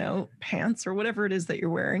or, you know, pants or whatever it is that you're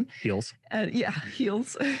wearing. Heels. Yeah,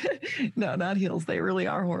 heels. No, not heels. They really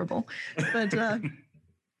are horrible. But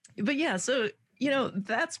yeah, so, you know,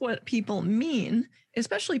 that's what people mean,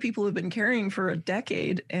 especially people who've been carrying for a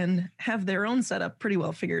decade and have their own setup pretty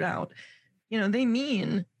well figured out. You know, they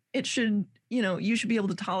mean it should, you know, you should be able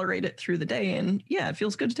to tolerate it through the day. And yeah, it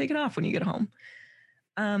feels good to take it off when you get home.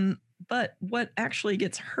 But what actually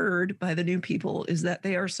gets heard by the new people is that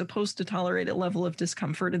they are supposed to tolerate a level of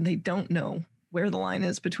discomfort and they don't know where the line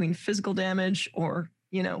is between physical damage or,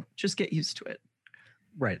 you know, just get used to it.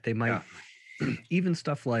 Right. They might, even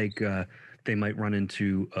stuff like they might run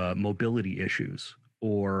into mobility issues,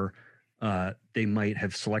 or they might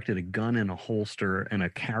have selected a gun and a holster and a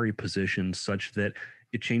carry position such that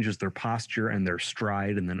it changes their posture and their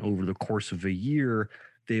stride. And then over the course of a year,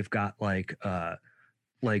 they've got like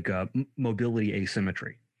mobility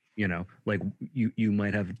asymmetry, you know, like you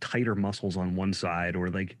might have tighter muscles on one side, or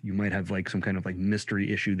like you might have like some kind of like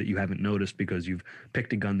mystery issue that you haven't noticed because you've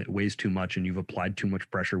picked a gun that weighs too much and you've applied too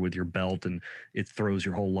much pressure with your belt and it throws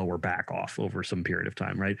your whole lower back off over some period of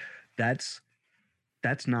time, right? That's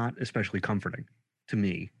not especially comforting to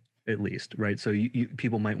me, at least, right? So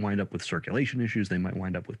people might wind up with circulation issues. They might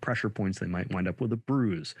wind up with pressure points. They might wind up with a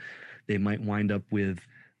bruise. They might wind up with,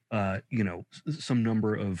 you know, some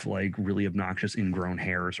number of like really obnoxious ingrown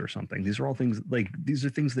hairs or something. These are all things these are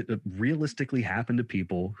things that realistically happen to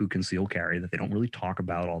people who conceal carry that they don't really talk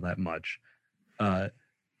about all that much.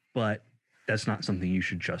 But that's not something you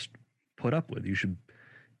should just put up with.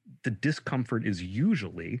 The discomfort is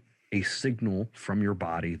usually a signal from your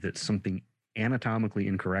body that something anatomically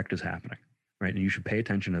incorrect is happening, right? And you should pay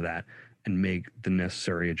attention to that and make the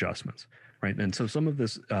necessary adjustments, right? And so some of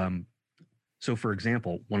this, so for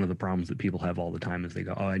example, one of the problems that people have all the time is they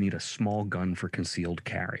go, oh, I need a small gun for concealed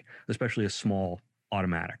carry, especially a small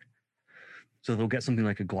automatic. So they'll get something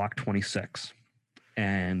like a Glock 26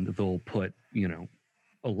 and they'll put, you know,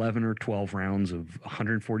 11 or 12 rounds of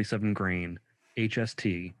 147 grain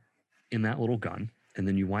HST in that little gun. And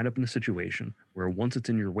then you wind up in a situation where once it's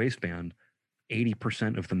in your waistband,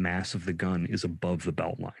 80% of the mass of the gun is above the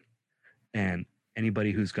belt line. And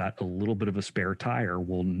anybody who's got a little bit of a spare tire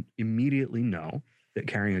will immediately know that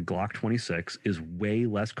carrying a Glock 26 is way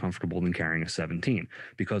less comfortable than carrying a 17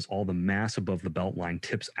 because all the mass above the belt line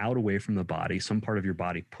tips out away from the body. Some part of your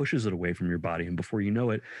body pushes it away from your body. And before you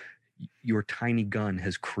know it, your tiny gun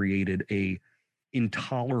has created a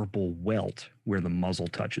intolerable welt where the muzzle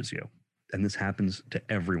touches you. And this happens to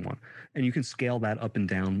everyone. And you can scale that up and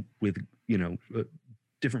down with, you know,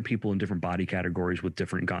 different people in different body categories with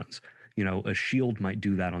different guns. You know, a shield might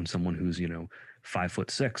do that on someone who's, you know,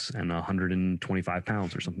 5'6" and 125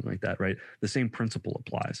 pounds or something like that, right? The same principle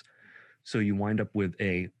applies. So you wind up with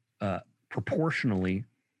a proportionally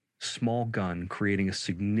small gun creating a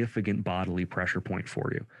significant bodily pressure point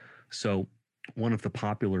for you. So one of the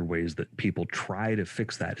popular ways that people try to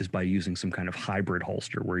fix that is by using some kind of hybrid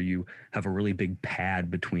holster where you have a really big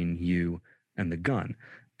pad between you and the gun.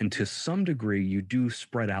 And to some degree, you do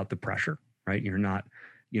spread out the pressure, right? You're not,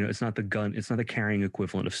 you know, it's not the gun, it's not the carrying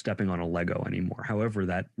equivalent of stepping on a Lego anymore. However,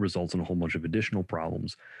 that results in a whole bunch of additional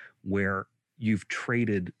problems where you've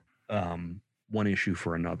traded one issue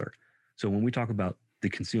for another. So when we talk about the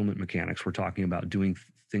concealment mechanics, we're talking about doing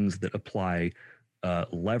things that apply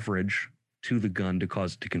leverage to the gun to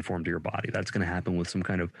cause it to conform to your body. That's going to happen with some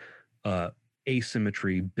kind of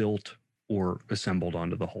asymmetry built or assembled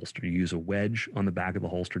onto the holster. You use a wedge on the back of the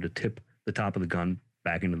holster to tip the top of the gun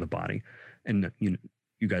back into the body. And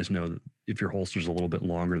you guys know that if your holster's a little bit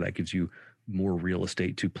longer, that gives you more real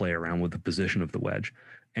estate to play around with the position of the wedge.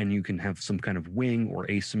 And you can have some kind of wing or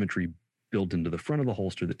asymmetry built into the front of the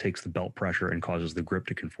holster that takes the belt pressure and causes the grip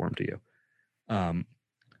to conform to you.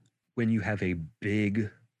 When you have a big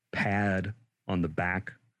pad on the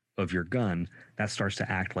back of your gun, that starts to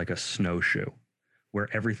act like a snowshoe, where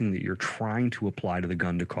everything that you're trying to apply to the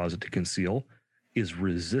gun to cause it to conceal is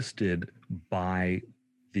resisted by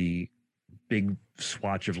the big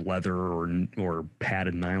swatch of leather or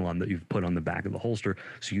padded nylon that you've put on the back of the holster.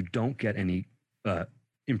 So you don't get any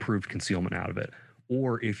improved concealment out of it.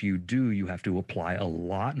 Or if you do, you have to apply a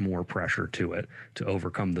lot more pressure to it to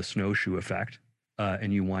overcome the snowshoe effect,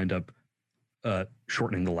 and you wind up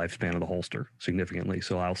shortening the lifespan of the holster significantly.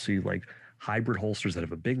 So I'll see like hybrid holsters that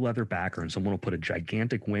have a big leather backer, and someone will put a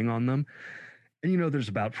gigantic wing on them. And there's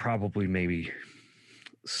about probably maybe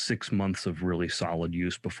 6 months of really solid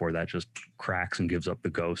use before that just cracks and gives up the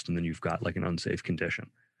ghost, and then you've got like an unsafe condition.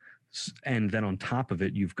 And then on top of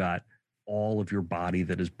it, you've got all of your body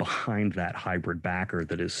that is behind that hybrid backer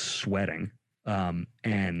that is sweating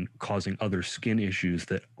and causing other skin issues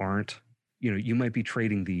that aren't, you might be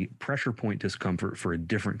trading the pressure point discomfort for a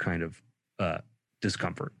different kind of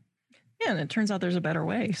discomfort. Yeah, and it turns out there's a better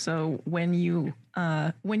way. So when you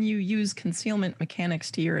use concealment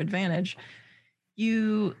mechanics to your advantage,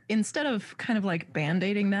 you, instead of kind of like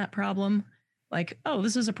band-aiding that problem, like, oh,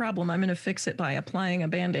 this is a problem, I'm going to fix it by applying a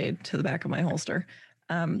Band-Aid to the back of my holster.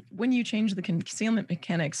 When you change the concealment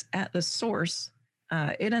mechanics at the source,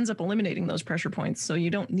 it ends up eliminating those pressure points, so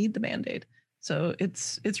you don't need the Band-Aid. So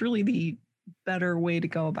it's really the better way to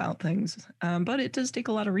go about things. But it does take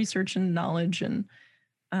a lot of research and knowledge, and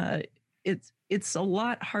it's a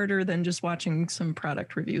lot harder than just watching some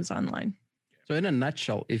product reviews online. So in a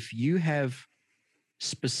nutshell, if you have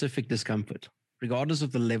specific discomfort, regardless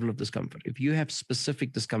of the level of discomfort, if you have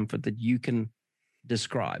specific discomfort that you can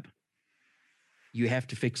describe, you have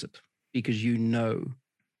to fix it because you know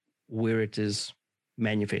where it is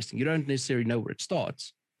manifesting. You don't necessarily know where it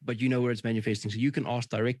starts, but you know where it's manifesting. So you can ask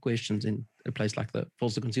direct questions in a place like the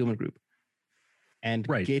Holster Concealment Group and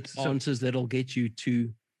get answers that'll get you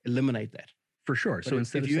to eliminate that. For sure. But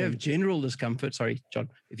so if you have general discomfort, sorry, John,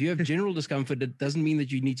 if you have general discomfort, it doesn't mean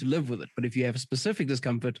that you need to live with it. But if you have a specific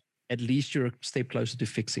discomfort, at least you're a step closer to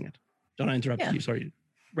fixing it. John, I interrupted you. Sorry.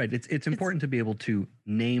 Right. It's important to be able to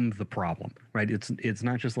name the problem, right? It's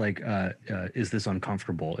not just like, is this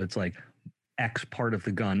uncomfortable? It's like X part of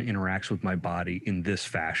the gun interacts with my body in this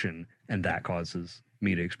fashion, and that causes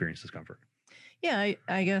me to experience discomfort. Yeah,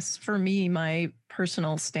 I guess for me, my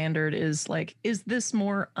personal standard is like, is this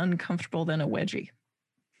more uncomfortable than a wedgie?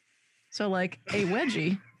 So like a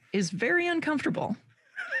wedgie is very uncomfortable.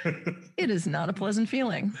 It is not a pleasant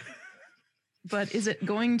feeling. But is it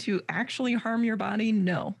going to actually harm your body?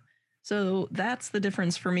 No. So that's the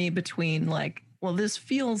difference for me between like, well, this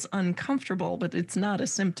feels uncomfortable, but it's not a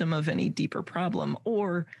symptom of any deeper problem,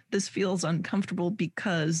 or this feels uncomfortable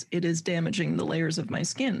because it is damaging the layers of my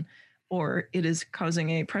skin, or it is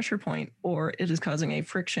causing a pressure point, or it is causing a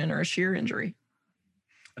friction or a shear injury.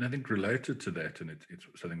 And I think related to that, and it's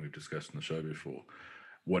something we've discussed in the show before,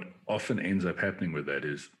 what often ends up happening with that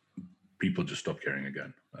is people just stop carrying a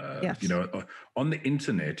gun. Yes. On the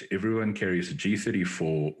internet, everyone carries a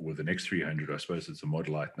G34 with an X300. I suppose it's a Mod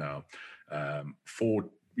Lite now. 4,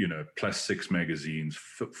 +6 magazines,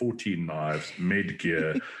 14 knives, med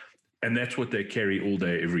gear. And that's what they carry all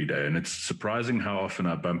day, every day. And it's surprising how often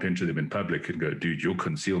I bump into them in public and go, dude, your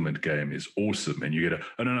concealment game is awesome. And you get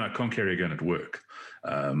oh, no, I can't carry a gun at work.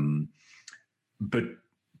 But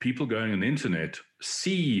people going on the internet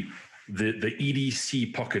see the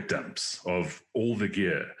EDC pocket dumps of all the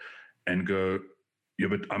gear and go, yeah,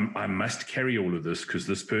 but I must carry all of this because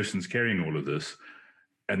this person's carrying all of this,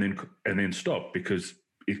 and then stop because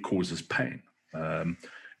it causes pain.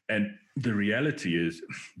 And the reality is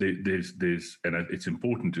there's and it's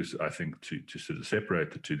important to, I think, to sort of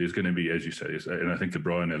separate the two. There's going to be, as you say, and I think the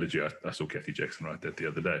bra analogy, I saw Kathy Jackson write that the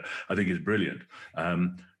other day, I think is brilliant. A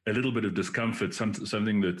little bit of discomfort,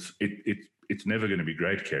 something that's it's never going to be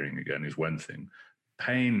great carrying a gun is one thing.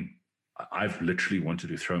 Pain, I've literally wanted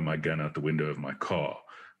to throw my gun out the window of my car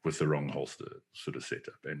with the wrong holster sort of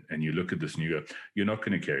setup. And you look at this and you go, you're not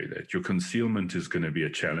going to carry that. Your concealment is going to be a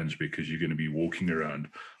challenge because you're going to be walking around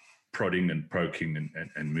prodding and poking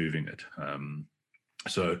and moving it.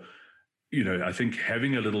 So, I think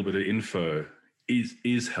having a little bit of info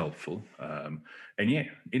is helpful. And yeah,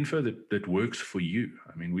 info that works for you.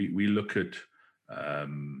 I mean, we look at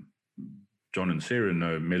John and Sarah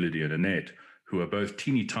know Melody and Annette, who are both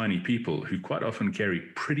teeny tiny people who quite often carry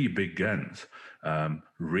pretty big guns,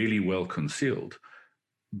 really well concealed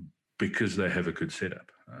because they have a good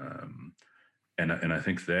setup. And I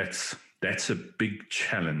think that's a big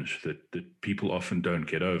challenge that people often don't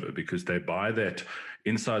get over because they buy that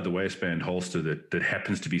inside the waistband holster that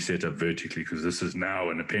happens to be set up vertically because this is now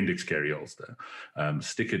an appendix carry holster.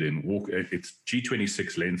 Stick it in, it's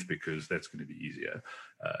G26 length because that's going to be easier.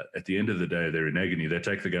 At the end of the day, they're in agony. They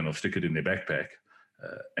take the gun off, stick it in their backpack,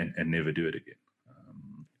 and never do it again.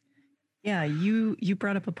 Yeah, you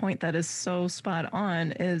brought up a point that is so spot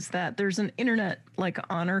on, is that there's an internet like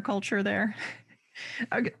honor culture there.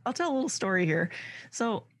 I'll tell a little story here.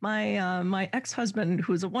 So my ex-husband,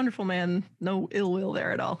 who's a wonderful man, no ill will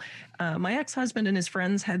there at all. My ex-husband and his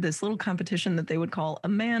friends had this little competition that they would call a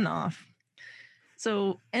man off.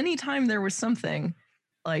 So anytime there was something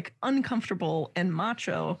like uncomfortable and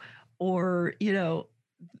macho, or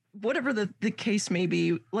whatever the case may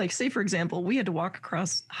be, like say for example, we had to walk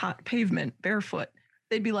across hot pavement barefoot.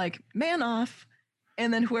 They'd be like, man off.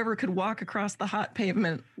 And then whoever could walk across the hot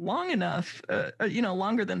pavement long enough,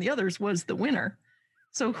 longer than the others, was the winner.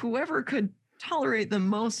 So whoever could tolerate the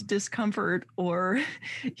most discomfort or,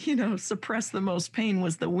 suppress the most pain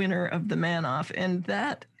was the winner of the man off. And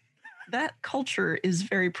that culture is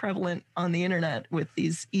very prevalent on the internet with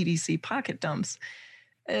these EDC pocket dumps.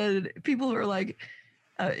 And people are like,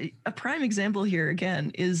 a prime example here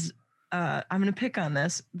again is, I'm going to pick on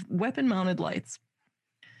this, weapon mounted lights.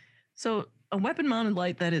 So a weapon mounted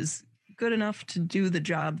light that is good enough to do the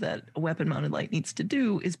job that a weapon mounted light needs to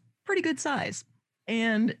do is pretty good size.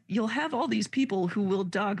 And you'll have all these people who will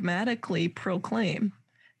dogmatically proclaim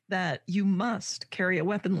that you must carry a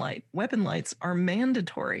weapon light. Weapon lights are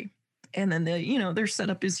mandatory. And then their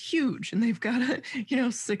setup is huge and they've got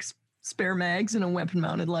 6 spare mags and a weapon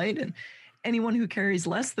mounted light. And anyone who carries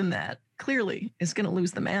less than that clearly is going to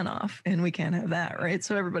lose the man off, and we can't have that, right?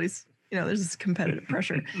 So everybody's, there's this competitive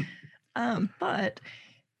pressure. But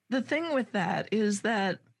the thing with that is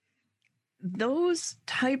that those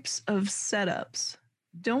types of setups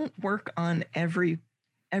don't work on every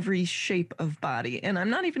shape of body. And I'm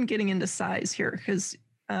not even getting into size here because,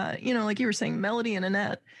 like you were saying, Melody and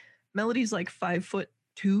Annette, Melody's like 5'2",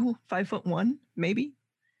 5'1", maybe.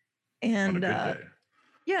 And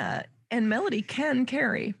yeah, and Melody can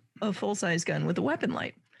carry a full-size gun with a weapon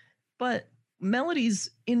light, but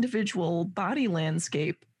Melody's individual body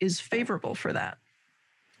landscape is favorable for that.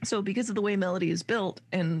 So because of the way Melody is built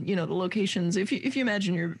and, the locations, if you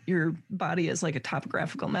imagine your body as like a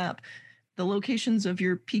topographical map, the locations of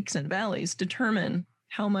your peaks and valleys determine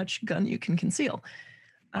how much gun you can conceal.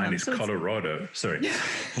 Mine is Colorado. Sorry.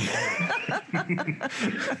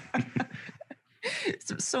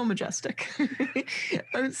 It's so majestic.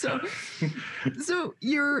 So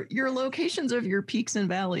your locations of your peaks and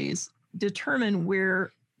valleys determine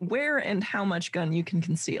where and how much gun you can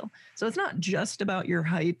conceal. So it's not just about your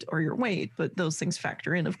height or your weight, but those things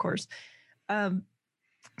factor in, of course.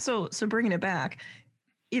 So bringing it back,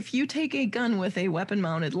 if you take a gun with a weapon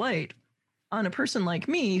mounted light on a person like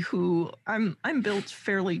me, who I'm built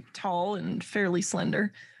fairly tall and fairly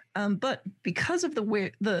slender, but because of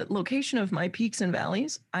the location of my peaks and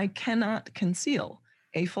valleys, I cannot conceal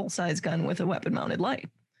a full-size gun with a weapon-mounted light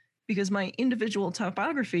because my individual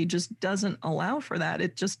topography just doesn't allow for that.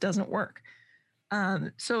 It just doesn't work.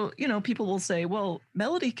 So, people will say, well,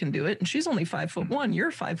 Melody can do it and she's only 5'1",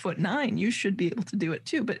 you're 5'9", you should be able to do it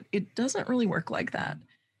too. But it doesn't really work like that.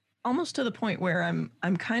 Almost to the point where I'm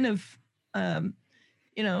kind of, I'm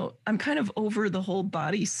kind of over the whole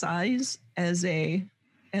body size as a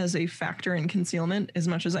factor in concealment as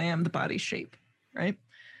much as I am the body shape, right?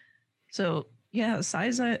 So yeah,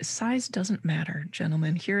 size doesn't matter,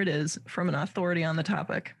 gentlemen. Here it is from an authority on the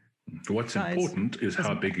topic. What's important is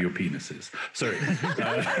how big your penis is. Sorry.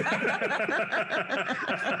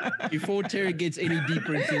 Before Terry gets any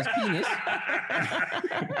deeper into his penis.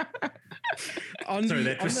 Sorry,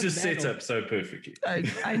 that was just set up so perfectly.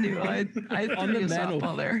 I knew. I on the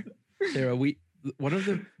softball there. Sarah, one of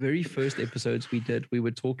the very first episodes we did, we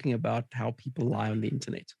were talking about how people lie on the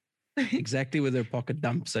internet, exactly with their pocket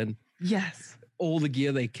dumps and yes, all the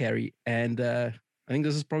gear they carry. And I think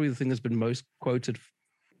this is probably the thing that's been most quoted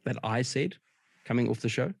that I said coming off the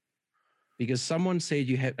show, because someone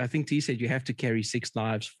said I think T said you have to carry 6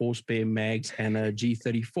 knives, 4 spare mags, and a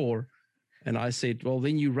G34. And I said, well,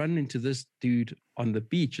 then you run into this dude on the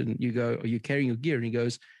beach and you go, are you carrying your gear? And he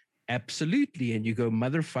goes, absolutely. And you go,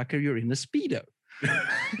 motherfucker, you're in a Speedo.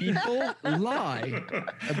 People lie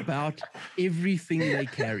about everything they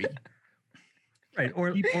carry. Right.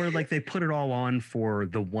 Or like they put it all on for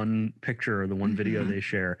the one picture or the one video they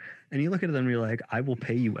share. And you look at them and you're like, I will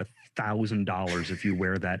pay you $1,000 if you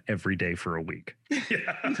wear that every day for a week.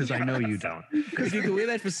 Because I know you don't. If you can wear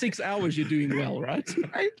that for 6 hours, you're doing well, right?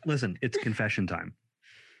 Listen, it's confession time.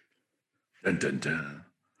 Dun, dun, dun.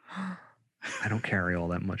 I don't carry all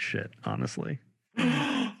that much shit, honestly.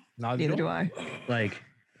 Neither do I. Like,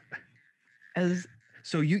 this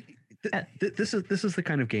is the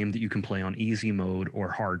kind of game that you can play on easy mode or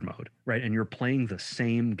hard mode, right? And you're playing the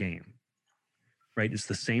same game, right? It's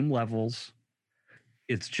the same levels.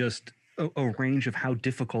 It's just a range of how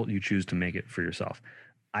difficult you choose to make it for yourself.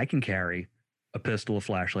 I can carry a pistol, a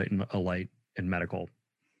flashlight, and a light and medical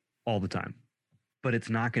all the time. but it's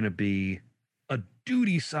not going to be a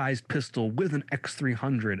duty-sized pistol with an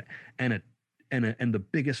X300 and the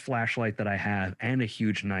biggest flashlight that I have and a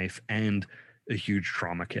huge knife and a huge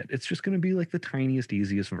trauma kit. It's just going to be like the tiniest,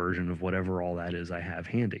 easiest version of whatever all that is I have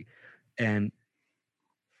handy. And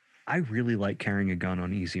I really like carrying a gun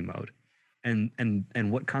on easy mode. And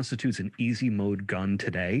what constitutes an easy mode gun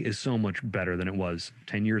today is so much better than it was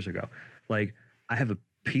 10 years ago. Like, I have a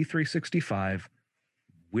P365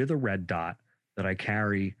 with a red dot that I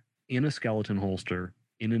carry in a skeleton holster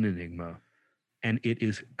in an Enigma, and it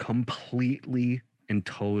is completely and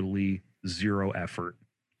totally zero effort.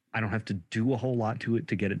 I don't have to do a whole lot to it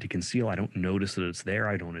to get it to conceal. I don't notice that it's there.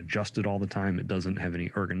 I don't adjust it all the time. It doesn't have any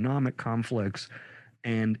ergonomic conflicts,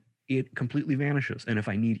 and it completely vanishes. And if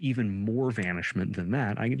I need even more vanishment than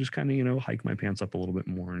that, I can just kind of, hike my pants up a little bit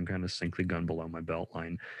more and kind of sink the gun below my belt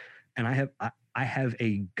line. And I have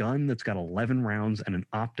a gun that's got 11 rounds and an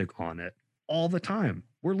optic on it all the time.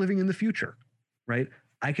 We're living in the future, right?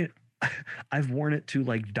 I've worn it to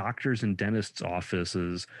like doctors and dentists'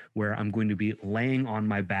 offices where I'm going to be laying on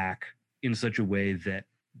my back in such a way that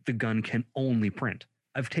the gun can only print.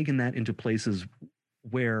 I've taken that into places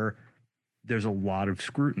where there's a lot of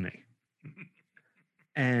scrutiny.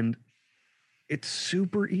 And it's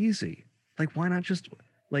super easy. Like, why not just,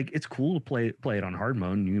 like, it's cool to play it on hard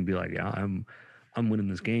mode, and you can be like, yeah, I'm winning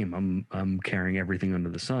this game. I'm carrying everything under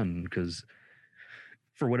the sun, because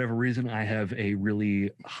for whatever reason, I have a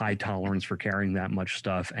really high tolerance for carrying that much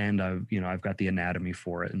stuff, and I've got the anatomy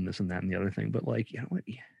for it, and this and that and the other thing. But like, you know what?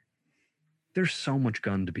 There's so much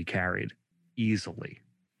gun to be carried easily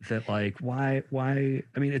that, like, why?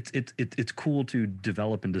 I mean, it's cool to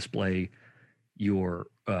develop and display your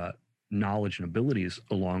knowledge and abilities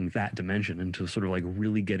along that dimension, and to sort of like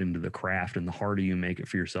really get into the craft. And the harder you make it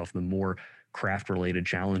for yourself, the more craft related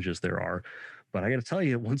challenges there are. But I got to tell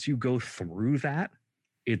you, once you go through that,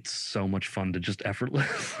 it's so much fun to just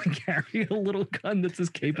effortlessly carry a little gun that's as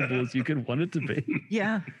capable as you could want it to be.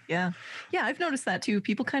 Yeah. I've noticed that too.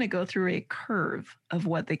 People kind of go through a curve of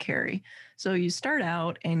what they carry. So you start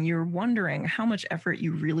out and you're wondering how much effort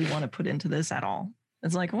you really want to put into this at all.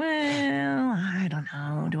 It's like, well, I don't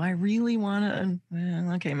know. Do I really want to?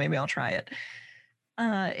 Well, okay, maybe I'll try it.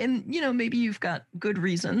 And, maybe you've got good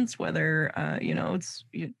reasons, whether, it's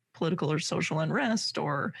political or social unrest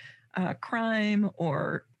or crime,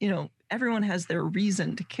 or, everyone has their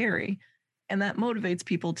reason to carry, and that motivates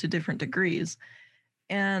people to different degrees.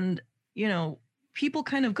 And, people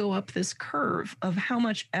kind of go up this curve of how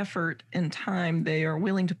much effort and time they are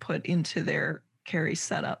willing to put into their carry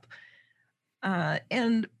setup.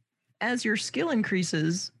 And as your skill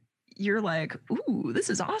increases, you're like, ooh, this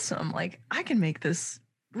is awesome. Like, I can make this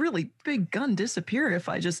really big gun disappear if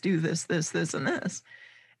I just do this, and this.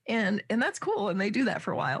 And that's cool. And they do that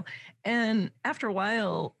for a while. And after a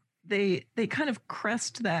while, they kind of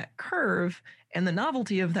crest that curve, and the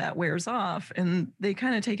novelty of that wears off, and they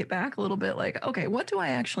kind of take it back a little bit, like, okay, what do I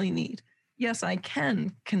actually need? Yes, I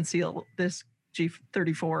can conceal this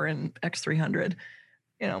G34 and X300.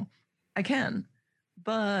 I can,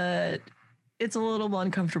 but it's a little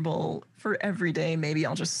uncomfortable for every day. Maybe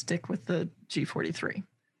I'll just stick with the G43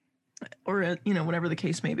 or, whatever the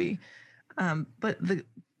case may be. But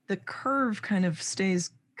the curve kind of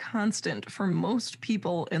stays constant for most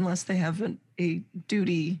people, unless they have a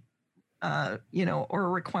duty, or a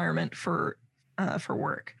requirement for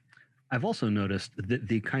work. I've also noticed that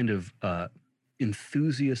the kind of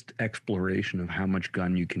enthusiast exploration of how much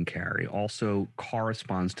gun you can carry also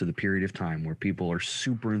corresponds to the period of time where people are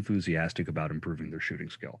super enthusiastic about improving their shooting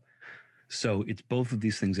skill. So it's both of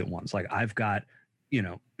these things at once. Like, I've got,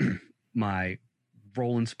 my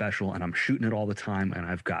Roland special, and I'm shooting it all the time, and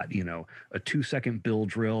I've got, a 2-second bill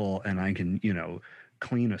drill, and I can,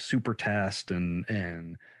 clean a super test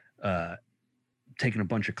and taking a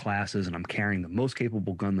bunch of classes, and I'm carrying the most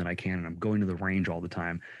capable gun that I can, and I'm going to the range all the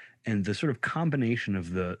time. And the sort of combination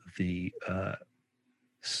of the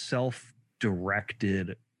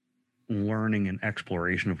self-directed learning and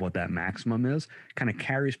exploration of what that maximum is kind of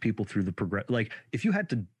carries people through the progress. Like, if you had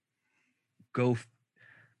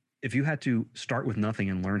to start with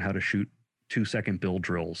nothing and learn how to shoot 2-second bill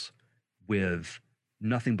drills with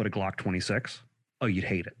nothing but a Glock 26, oh, you'd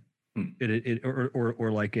hate it.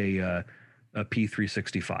 Or like a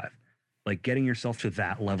P365. Like, getting yourself to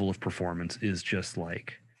that level of performance is just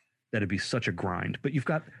like, that'd be such a grind. But you've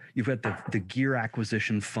got the gear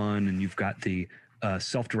acquisition fun, and you've got the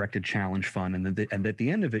self-directed challenge fun, and at the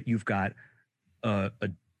end of it, you've got a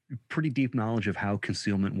pretty deep knowledge of how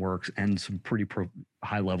concealment works and some pretty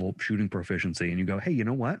high level shooting proficiency. And you go, hey, you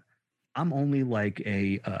know what? I'm only like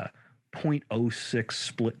a 0.06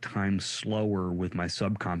 split times slower with my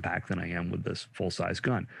subcompact than I am with this full size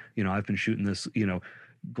gun. You know, I've been shooting this, you know,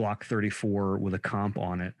 Glock 34 with a comp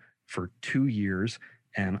on it for 2 years,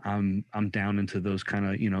 and I'm down into those kind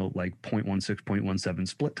of, you know, like 0.16, 0.17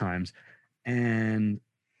 split times, and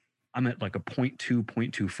I'm at like a 0.2,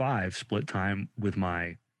 0.25 split time with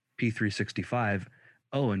my P365.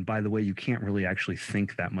 Oh, and by the way, you can't really actually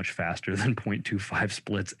think that much faster than 0.25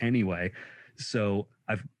 splits anyway. So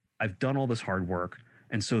I've done all this hard work,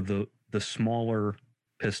 and so the smaller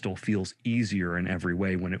pistol feels easier in every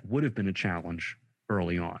way when it would have been a challenge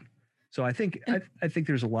early on. So I think I think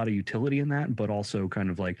there's a lot of utility in that, but also kind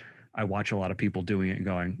of like I watch a lot of people doing it and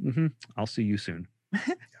going, I'll see you soon.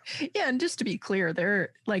 Yeah, and just to be clear,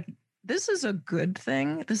 they're like, this is a good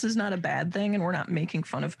thing. This is not a bad thing, and we're not making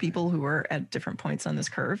fun of people who are at different points on this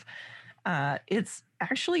curve. It's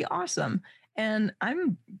actually awesome. And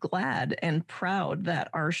I'm glad and proud that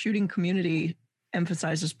our shooting community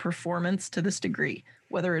emphasizes performance to this degree,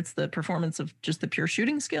 whether it's the performance of just the pure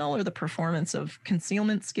shooting skill or the performance of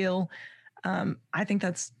concealment skill. I think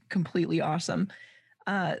that's completely awesome.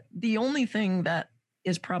 The only thing that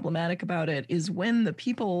is problematic about it is when the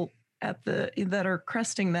people that are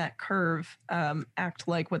cresting that curve act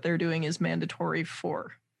like what they're doing is mandatory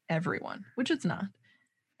for everyone, which it's not.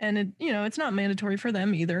 And it's not mandatory for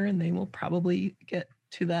them either, and they will probably get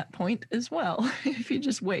to that point as well if you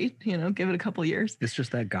just wait. Give it a couple of years. It's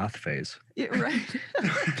just that goth phase. Yeah, right.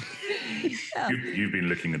 Yeah. You've been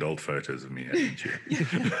looking at old photos of me, haven't you?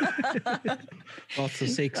 Lots of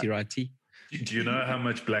sexy, right, T? Do you know how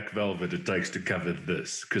much black velvet it takes to cover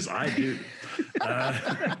this? Because I do.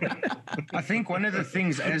 I think one of the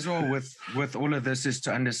things as well with all of this is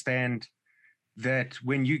to understand that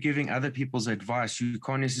when you're giving other people's advice, you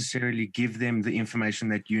can't necessarily give them the information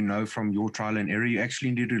that you know from your trial and error. You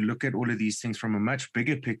actually need to look at all of these things from a much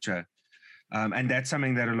bigger picture. And that's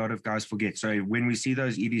something that a lot of guys forget. So when we see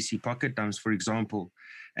those EDC pocket dumps, for example,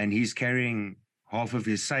 and he's carrying half of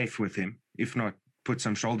his safe with him, if not put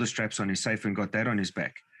some shoulder straps on his safe and got that on his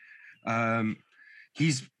back,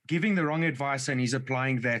 he's giving the wrong advice, and he's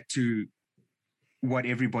applying that to what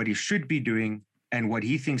everybody should be doing and what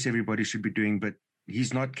he thinks everybody should be doing, but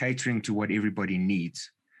he's not catering to what everybody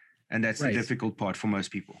needs. And that's the difficult part for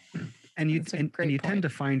most people. And you tend to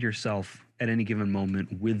find yourself at any given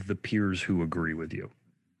moment with the peers who agree with you.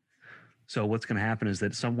 So what's going to happen is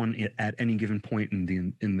that someone at any given point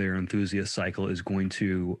in their enthusiast cycle is going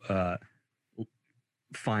to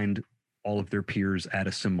find all of their peers at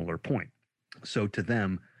a similar point. So to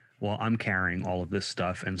them, well, I'm carrying all of this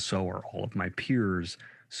stuff, and so are all of my peers.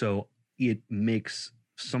 So it makes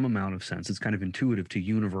some amount of sense. It's kind of intuitive to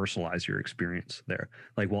universalize your experience there.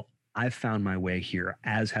 Like, well, I've found my way here,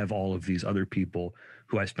 as have all of these other people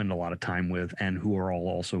who I spend a lot of time with and who are all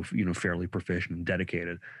also, fairly proficient and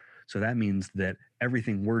dedicated. So that means that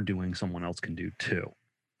everything we're doing, someone else can do too.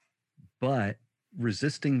 But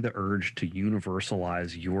resisting the urge to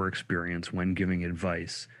universalize your experience when giving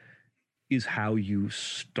advice is how you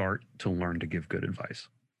start to learn to give good advice.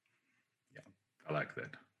 Yeah, I like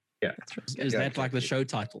that. Yeah. Is that like the show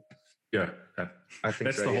title? Yeah, I think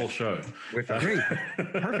that's so, the whole show. Great.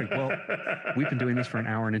 Perfect. Well, we've been doing this for an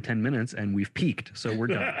hour and 10 minutes, and we've peaked, so we're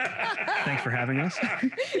done. Thanks for having us.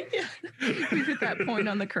 Yeah, we've hit that point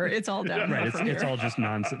on the curve. It's all down. Right. It's all just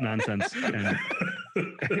nonsense and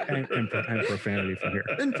profanity from here.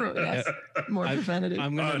 Yes, more profanity.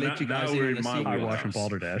 I'm going to let you guys in a secret. I watch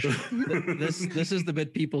Balderdash. This is the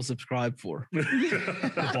bit people subscribe for.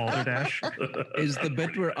 The Balderdash is the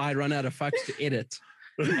bit where I run out of fucks to edit.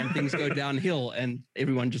 And things go downhill, and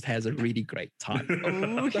everyone just has a really great time.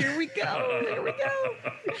 Oh, here we go. Here we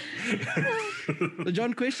go. So,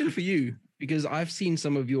 John, question for you, because I've seen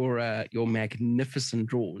some of your magnificent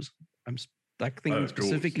draws. I'm like thinking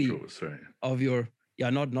specifically of your,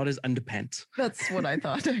 not as underpants. That's what I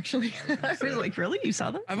thought, actually. I was like, really? You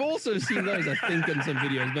saw them? I've also seen those, I think, in some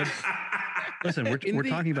videos, but listen, we're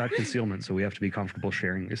talking about concealment, so we have to be comfortable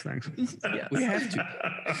sharing these things. Yes. We have to.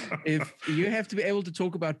 If you have to be able to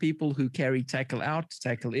talk about people who carry tackle out,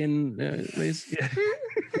 tackle in, Liz.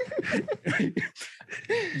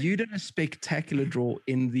 You did a spectacular draw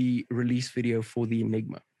in the release video for the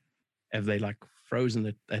Enigma. Have they frozen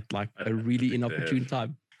it at a really inopportune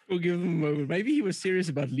time? We'll give them a moment. Maybe he was serious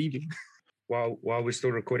about leaving. While we're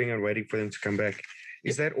still recording and waiting for them to come back,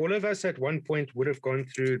 is that all of us at one point would have gone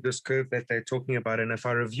through this curve that they're talking about. And if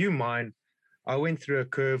I review mine, I went through a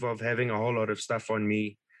curve of having a whole lot of stuff on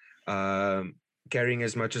me, carrying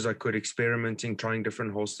as much as I could, experimenting, trying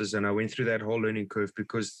different holsters. And I went through that whole learning curve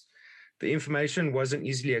because the information wasn't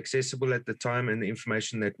easily accessible at the time, and the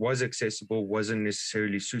information that was accessible wasn't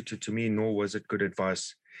necessarily suited to me, nor was it good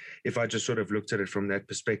advice if I just sort of looked at it from that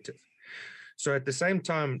perspective. So at the same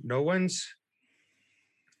time, no one's,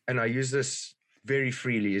 and I use this very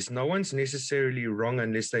freely, is no one's necessarily wrong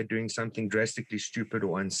unless they're doing something drastically stupid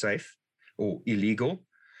or unsafe or illegal.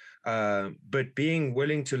 But being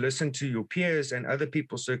willing to listen to your peers and other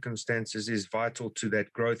people's circumstances is vital to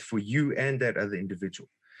that growth for you and that other individual.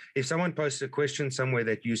 If someone posts a question somewhere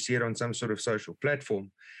that you see it on some sort of social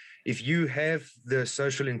platform, if you have the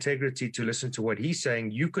social integrity to listen to what he's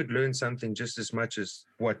saying, you could learn something just as much as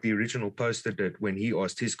what the original poster did when he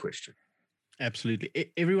asked his question.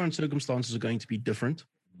 Absolutely. Everyone's circumstances are going to be different,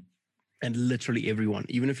 and literally everyone,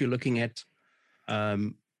 even if you're looking at,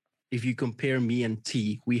 if you compare me and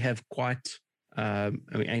T, we have quite,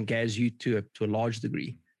 and Gaz, you to a large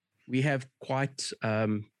degree, we have quite,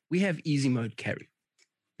 we have easy mode carry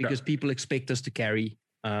because people expect us to carry,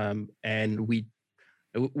 and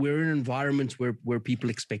we're in environments where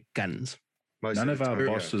people expect guns. None of our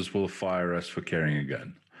bosses will fire us for carrying a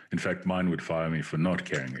gun. In fact, mine would fire me for not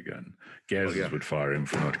carrying a gun. Gaz's would fire him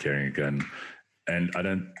for not carrying a gun. And I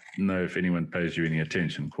don't know if anyone pays you any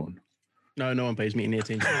attention, Corn. No, no one pays me any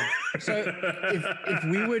attention. So if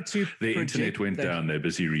we were to the internet went down, they're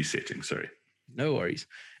busy resetting, sorry. No worries.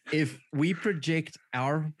 If we project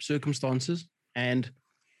our circumstances, and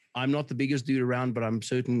I'm not the biggest dude around, but I'm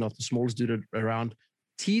certainly not the smallest dude around,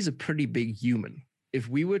 T's a pretty big human. If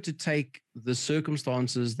we were to take the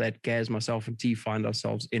circumstances that Gaz, myself, and T find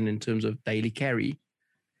ourselves in terms of daily carry,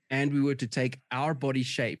 and we were to take our body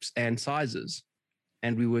shapes and sizes,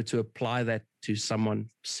 and we were to apply that to someone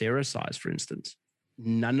Sarah's size, for instance,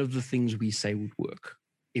 none of the things we say would work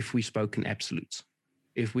if we spoke in absolutes.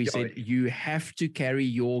 If we said, you have to carry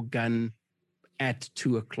your gun at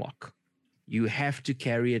 2:00, you have to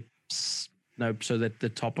carry it so that the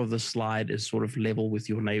top of the slide is sort of level with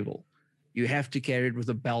your navel. You have to carry it with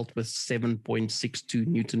a belt with 7.62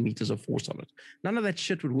 Newton meters of force on it. None of that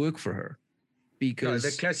shit would work for her because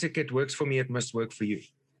the classic, it works for me, it must work for you.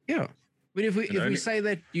 Yeah. But if we say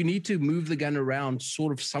that you need to move the gun around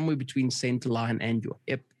sort of somewhere between center line and your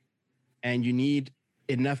hip, and you need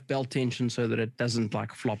enough belt tension so that it doesn't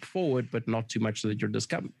like flop forward, but not too much so that you're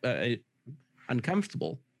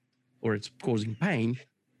uncomfortable or it's causing pain,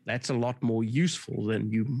 that's a lot more useful than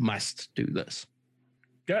you must do this.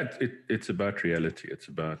 Yeah, it's about reality. It's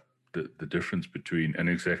about the difference between, and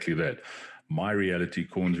exactly that. My reality,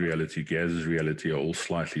 Corn's reality, Gaz's reality are all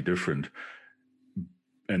slightly different.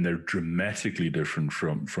 And they're dramatically different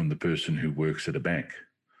from the person who works at a bank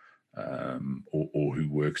or who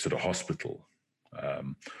works at a hospital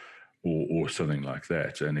or something like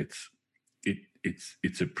that. And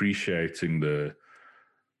it's appreciating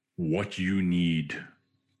what you need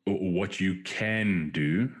or what you can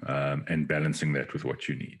do and balancing that with what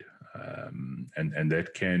you need. And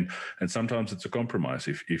that can, and sometimes it's a compromise.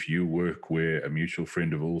 If you work where a mutual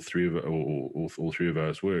friend of all three of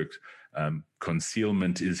us works,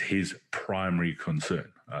 concealment is his primary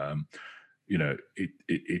concern.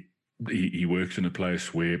 He works in a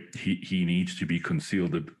place where he needs to be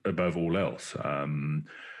concealed above all else.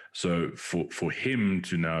 So for him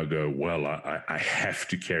to now go, well, I have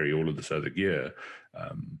to carry all of this other gear,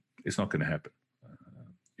 it's not going to happen.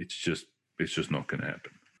 It's just not going to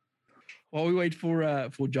happen. While we wait for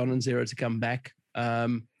John and Zero to come back,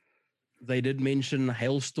 they did mention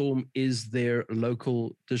Hailstorm is their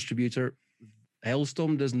local distributor.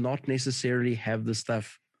 Hailstorm does not necessarily have the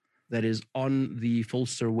stuff that is on the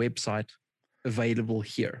Fulster website available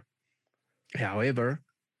here. However,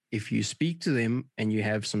 if you speak to them and you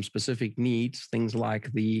have some specific needs, things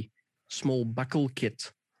like the small buckle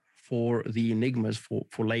kit for the Enigmas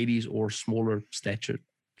for ladies or smaller statured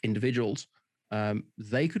individuals,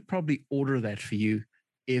 they could probably order that for you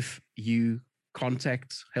if you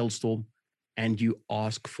contact Hailstorm and you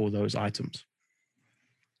ask for those items.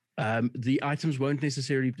 The items won't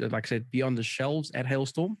necessarily, like I said, be on the shelves at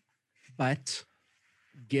Hailstorm, but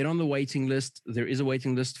get on the waiting list. There is a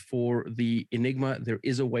waiting list for the Enigma. There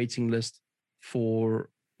is a waiting list for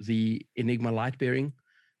the Enigma light bearing.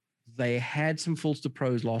 They had some Fulster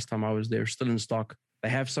Pros last time I was there, still in stock. They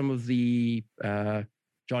have some of the,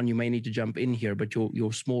 John, you may need to jump in here, but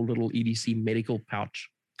your small little EDC medical pouch.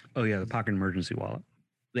 Oh, yeah, the pocket emergency wallet.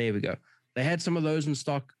 There we go. They had some of those in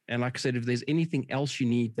stock. And like I said, if there's anything else you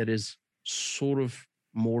need that is sort of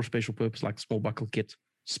more special purpose, like small buckle kit,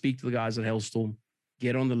 speak to the guys at Hailstorm,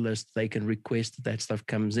 get on the list. They can request that stuff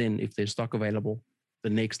comes in if there's stock available the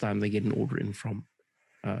next time they get an order in from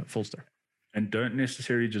Fulster. And don't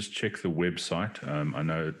necessarily just check the website. I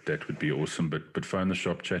know that would be awesome, but phone the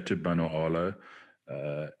shop, chat to Bano Arlo,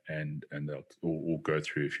 and they'll or go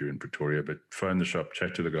through if you're in Pretoria. But phone the shop,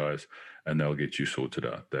 chat to the guys, and they'll get you sorted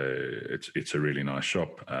out. It's a really nice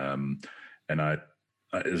shop. And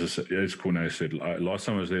as Corne said, last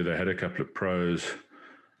time I was there, they had a couple of pros.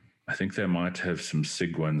 I think they might have some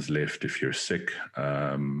SIG ones left if you're sick.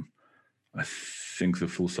 I think the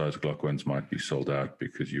full-size Glock ones might be sold out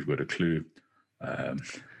because you've got a clue. I'm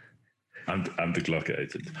the Glock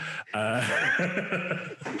agent.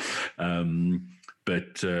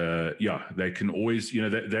 Yeah, they can always,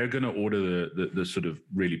 they're going to order the sort of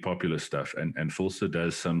really popular stuff. And Fulsa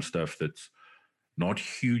does some stuff that's not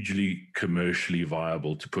hugely commercially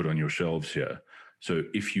viable to put on your shelves here. So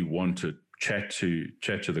if you want to chat to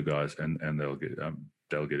the guys and they'll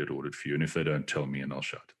get it ordered for you. And if they don't, tell me and I'll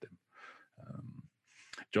shout at them.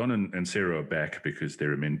 John and Sarah are back because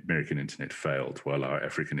their American internet failed while our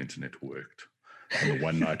African internet worked. On the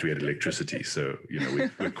one night we had electricity, so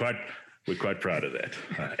we're quite proud of that.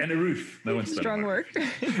 And a roof. No one's strong work.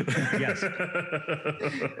 Yes,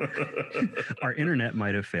 our internet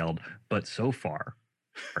might have failed, but so far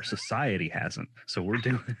our society hasn't. So we're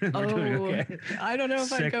doing okay. I don't know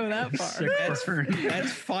if I'd go that far.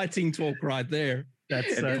 That's fighting talk right there.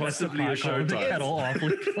 That's possibly a show the kettle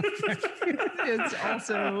awfully. It's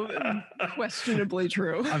also questionably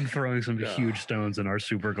true. I'm throwing some huge stones in our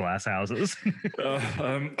super glass houses.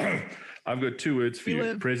 I've got two words for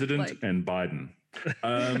you: President and Biden.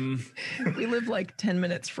 We live like 10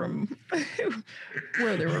 minutes from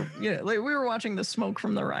where they were. We were watching the smoke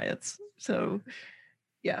from the riots. So,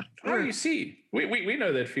 yeah. Oh, you see, we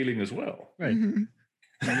know that feeling as well, right? Mm-hmm.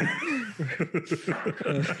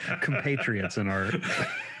 Compatriots in our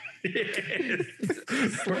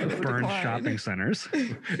burned shopping centers.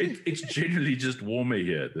 It's generally just warmer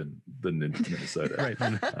here than in Minnesota, right?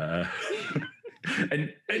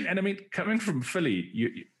 And I mean, coming from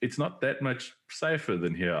Philly, it's not that much safer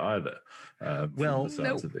than here either. Well,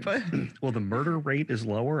 the murder rate is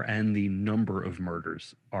lower, and the number of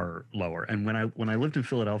murders are lower. And when I lived in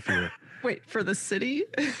Philadelphia, wait, for the city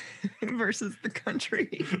versus the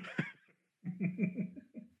country.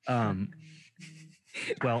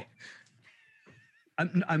 Well,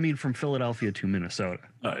 I mean, from Philadelphia to Minnesota.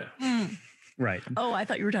 Oh yeah, right. Oh, I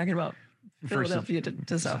thought you were talking about Philadelphia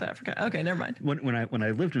to South Africa. Okay, never mind. When I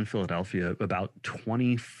lived in Philadelphia, about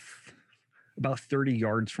 30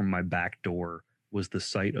 yards from my back door was the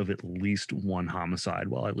site of at least one homicide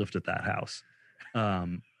while I lived at that house.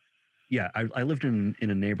 Yeah, I lived in a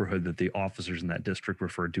neighborhood that the officers in that district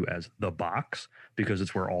referred to as the box because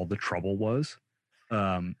it's where all the trouble was.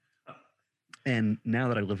 And now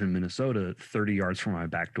that I live in Minnesota, 30 yards from my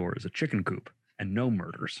back door is a chicken coop and no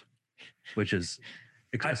murders, which is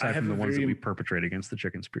aside from the ones that we perpetrate against the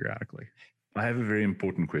chickens periodically. I have a very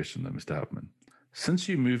important question, though, Mr. Hauptmann. Since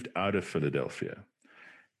you moved out of Philadelphia,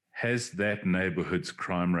 has that neighborhood's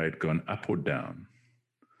crime rate gone up or down?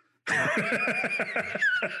 Has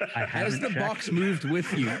the box moved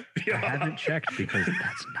with you? I haven't checked because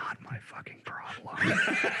that's not my fucking problem.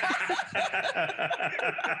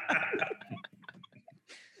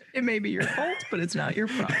 It may be your fault, but it's not your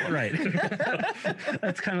problem. Right.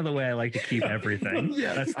 That's kind of the way I like to keep everything.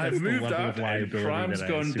 Yeah. That's I've the moved level out of liability and crime's that I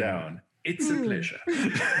gone assume. down. It's a pleasure.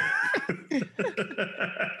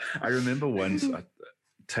 I remember once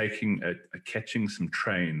catching some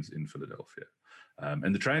trains in Philadelphia.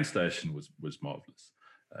 And the train station was marvelous.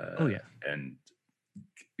 Oh, yeah. And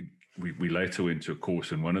we later went to a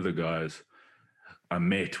course, and one of the guys I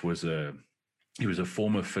met was a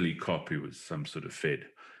former Philly cop who was some sort of fed.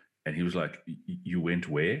 And he was like, "You went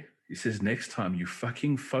where?" He says, "Next time you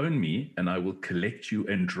fucking phone me and I will collect you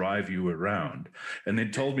and drive you around." And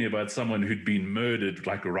then told me about someone who'd been murdered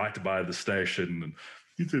like right by the station. And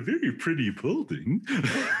it's a very pretty building.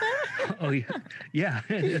 Oh, yeah. Yeah.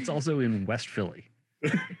 It's also in West Philly.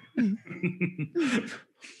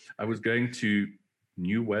 I was going to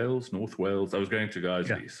North Wales. I was going to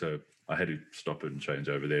Guiseley, so I had to stop and change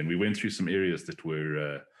over there. And we went through some areas that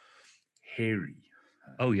were hairy.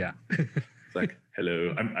 Oh, yeah. It's like,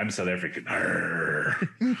 hello, I'm South African. Arr.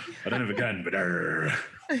 I don't have a gun, but arr.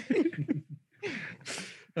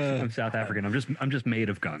 I'm South African. I'm just made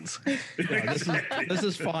of guns. Yeah, this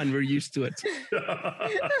is fine. We're used to it.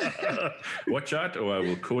 Watch out, or I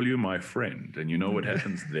will call you my friend, and you know what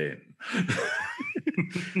happens then.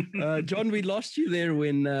 John, we lost you there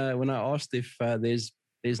when I asked if there's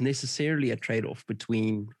necessarily a trade-off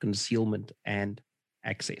between concealment and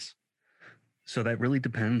access. So that really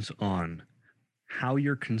depends on how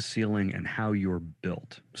you're concealing and how you're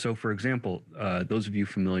built. So, for example, those of you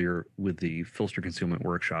familiar with the Filster Concealment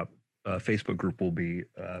Workshop Facebook group will be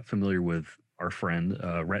familiar with our friend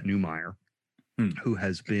Rhett Newmeyer, who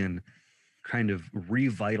has been kind of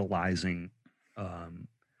revitalizing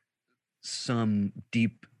some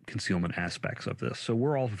deep concealment aspects of this. So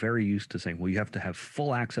we're all very used to saying, well, you have to have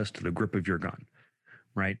full access to the grip of your gun,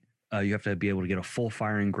 right? You have to be able to get a full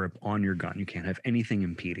firing grip on your gun. You can't have anything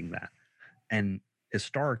impeding that. And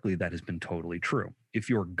historically, that has been totally true. If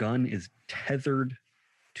your gun is tethered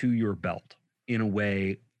to your belt in a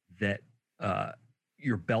way that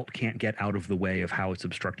your belt can't get out of the way of how it's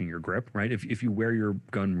obstructing your grip, right? If you wear your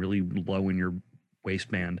gun really low in your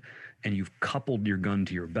waistband and you've coupled your gun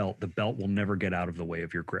to your belt, the belt will never get out of the way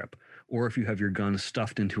of your grip. Or if you have your gun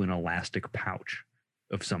stuffed into an elastic pouch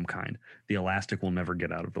of some kind, the elastic will never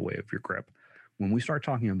get out of the way of your grip. When we start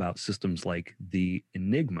talking about systems like the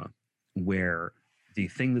Enigma, where the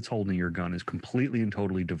thing that's holding your gun is completely and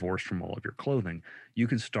totally divorced from all of your clothing, you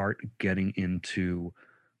can start getting into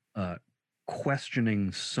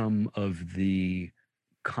questioning some of the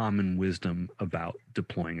common wisdom about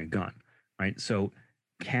deploying a gun, right? So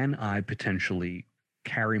can I potentially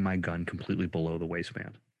carry my gun completely below the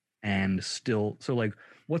waistband and still, so like,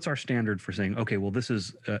 what's our standard for saying, okay, well, this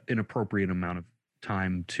is an appropriate amount of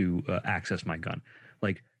time to access my gun?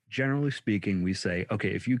 Like, generally speaking, we say, okay,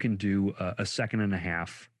 if you can do a 1.5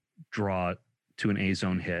 seconds draw to an A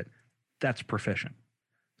zone hit, that's proficient.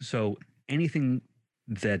 So anything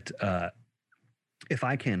that, if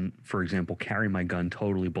I can, for example, carry my gun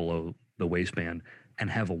totally below the waistband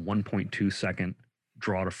and have a 1.2 second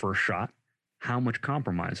draw to first shot, how much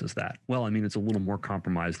compromise is that? Well, I mean, it's a little more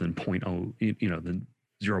compromise than than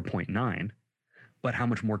 0.9, but how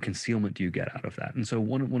much more concealment do you get out of that? And so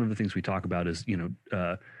one of the things we talk about is,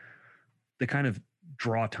 the kind of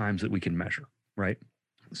draw times that we can measure, right?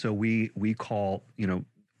 So we call,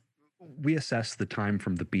 we assess the time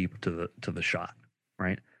from the beep to the shot,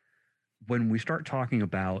 right? When we start talking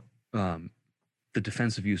about the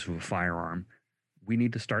defensive use of a firearm, we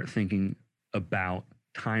need to start thinking about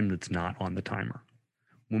time that's not on the timer.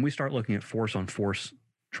 When we start looking at force on force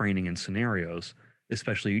training and scenarios,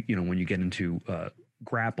 especially, when you get into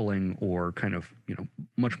grappling or kind of,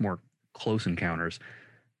 much more close encounters,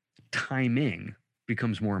 timing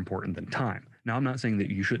becomes more important than time. Now, I'm not saying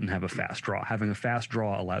that you shouldn't have a fast draw. Having a fast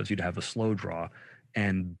draw allows you to have a slow draw,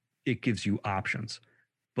 and it gives you options.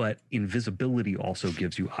 But invisibility also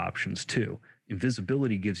gives you options too.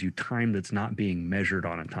 Invisibility gives you time that's not being measured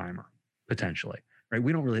on a timer, potentially, right?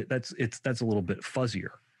 We don't really, that's a little bit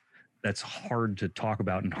fuzzier. That's hard to talk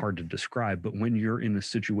about and hard to describe. But when you're in a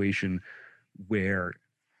situation where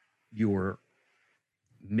you're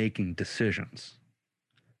making decisions,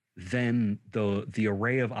 then the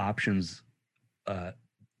array of options that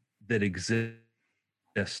exist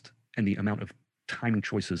and the amount of timing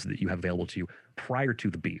choices that you have available to you prior to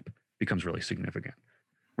the beep becomes really significant,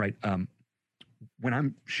 right? When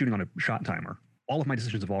I'm shooting on a shot timer, all of my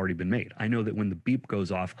decisions have already been made. I know that when the beep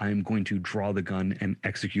goes off, I'm going to draw the gun and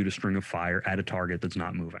execute a string of fire at a target that's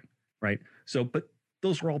not moving, right? So, but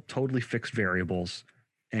those are all totally fixed variables,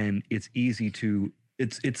 and it's easy to,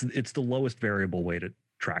 it's the lowest variable way to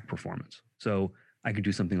track performance. So I could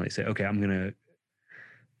do something like say, okay, I'm going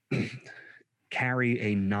to carry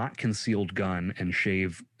a not concealed gun and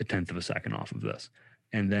shave 1/10 second off of this.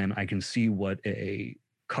 And then I can see what a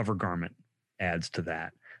cover garment adds to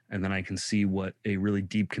that. And then I can see what a really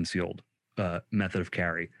deep concealed method of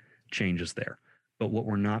carry changes there. But what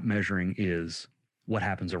we're not measuring is what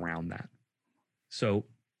happens around that. So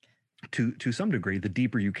to some degree, the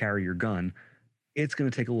deeper you carry your gun, it's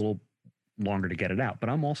going to take a little longer to get it out. But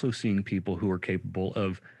I'm also seeing people who are capable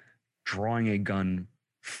of drawing a gun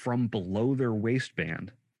from below their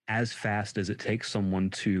waistband as fast as it takes someone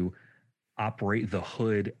to operate the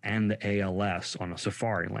hood and the ALS on a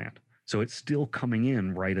safari land. So it's still coming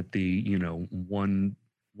in right at the 1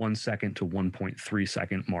 second to 1.3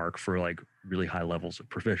 second mark for like really high levels of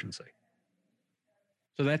proficiency.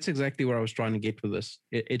 So that's exactly where I was trying to get with this.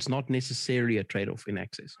 It's not necessarily a trade-off in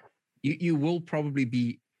access. You will probably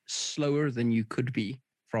be slower than you could be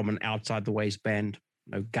from an outside the waistband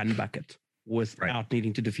gun bucket without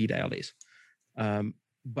needing to defeat ALS.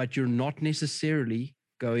 But you're not necessarily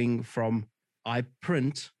going from I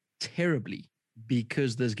print terribly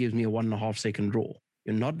because this gives me a 1.5 second draw.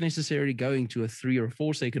 You're not necessarily going to a 3 or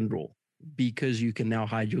 4 second draw because you can now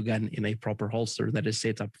hide your gun in a proper holster that is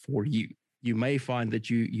set up for you. You may find that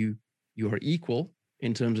you are equal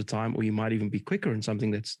in terms of time, or you might even be quicker in something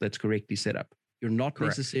that's correctly set up. You're not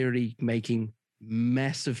necessarily making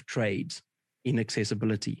massive trades in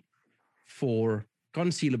accessibility for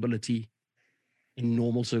concealability in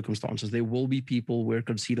normal circumstances. There will be people where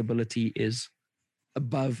concealability is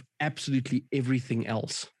above absolutely everything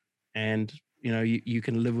else. And, you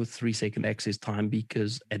can live with 3-second access time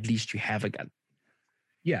because at least you have a gun.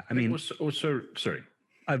 Yeah. I mean, also, sorry.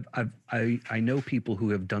 I know people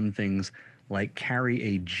who have done things like carry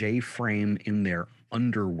a J-frame in their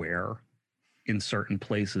underwear in certain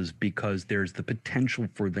places because there's the potential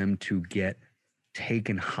for them to get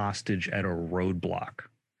taken hostage at a roadblock.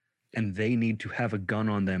 And they need to have a gun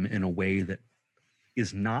on them in a way that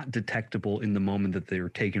is not detectable in the moment that they are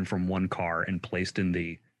taken from one car and placed in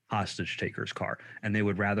the hostage taker's car. And they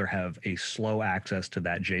would rather have a slow access to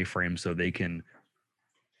that J-frame so they can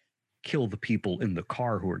kill the people in the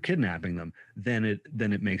car who are kidnapping them, then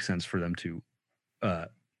it makes sense for them to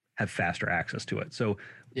have faster access to it. So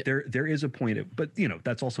there is a point, but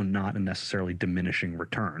that's also not a necessarily diminishing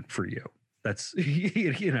return for you. That's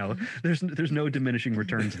there's no diminishing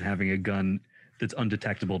returns in having a gun that's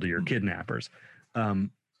undetectable to your kidnappers.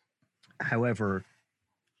 However,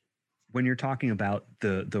 when you're talking about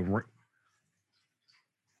when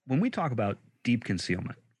we talk about deep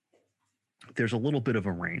concealment, there's a little bit of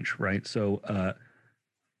a range, right? So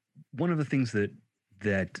one of the things that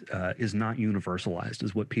is not universalized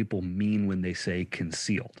is what people mean when they say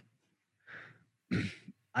concealed.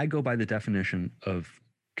 I go by the definition of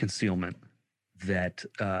concealment that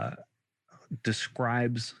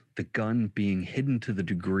describes the gun being hidden to the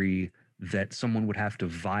degree that someone would have to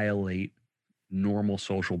violate normal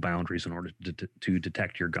social boundaries in order to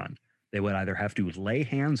detect your gun. They would either have to lay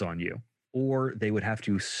hands on you, or they would have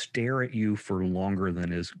to stare at you for longer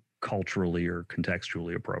than is culturally or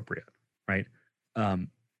contextually appropriate, right?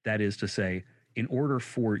 That is to say, in order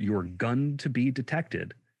for your gun to be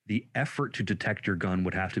detected, the effort to detect your gun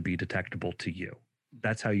would have to be detectable to you.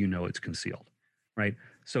 That's how you know it's concealed, right?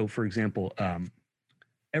 So, for example,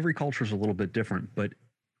 every culture is a little bit different, but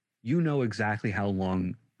you know exactly how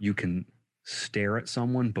long you can stare at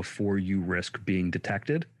someone before you risk being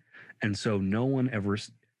detected. And so no one ever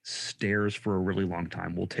stares for a really long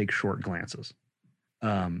time. We'll take short glances.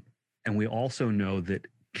 And we also know that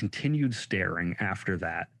continued staring after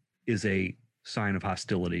that is a sign of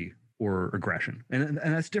hostility or aggression. And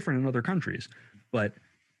that's different in other countries. But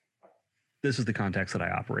this is the context that I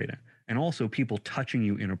operate in. And also people touching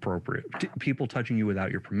you inappropriate. People touching you without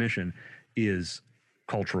your permission is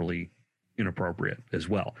culturally inappropriate as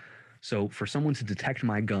well. So for someone to detect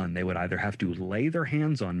my gun, they would either have to lay their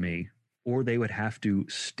hands on me or they would have to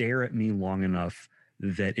stare at me long enough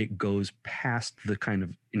that it goes past the kind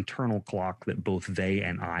of internal clock that both they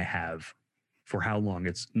and I have for how long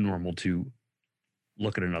it's normal to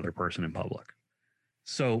look at another person in public.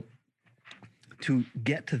 So to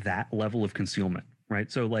get to that level of concealment,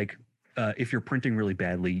 right? So like if you're printing really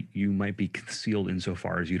badly, you might be concealed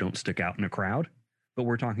insofar as you don't stick out in a crowd, but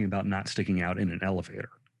we're talking about not sticking out in an elevator,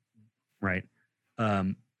 right?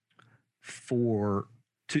 To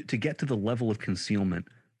get to the level of concealment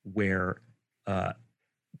where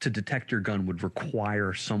to detect your gun would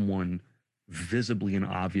require someone visibly and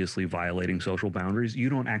obviously violating social boundaries, you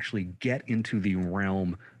don't actually get into the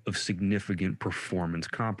realm of significant performance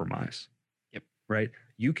compromise. Yep. Right?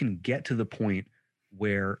 You can get to the point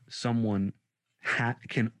where someone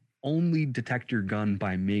can only detect your gun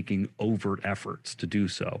by making overt efforts to do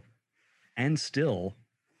so and still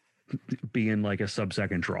be in like a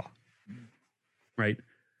sub-second draw. Right?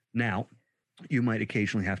 Now, you might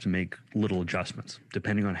occasionally have to make little adjustments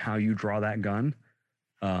depending on how you draw that gun.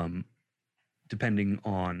 Depending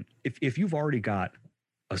on if you've already got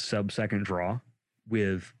a sub-second draw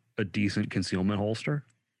with a decent concealment holster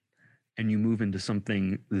and you move into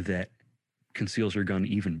something that conceals your gun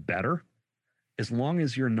even better, as long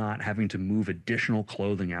as you're not having to move additional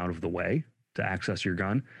clothing out of the way to access your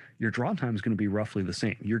gun, your draw time is going to be roughly the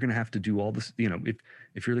same. You're going to have to do all this,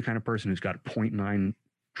 if you're the kind of person who's got 0.9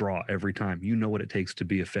 draw every time, you know what it takes to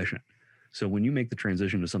be efficient. So when you make the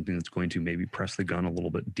transition to something that's going to maybe press the gun a little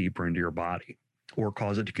bit deeper into your body or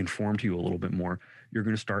cause it to conform to you a little bit more, you're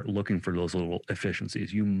going to start looking for those little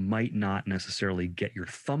efficiencies. You might not necessarily get your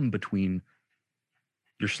thumb between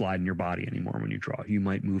your slide and your body anymore when you draw. You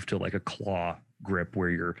might move to like a claw grip where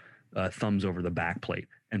your thumb's over the back plate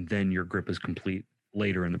and then your grip is complete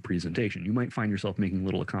later in the presentation. You might find yourself making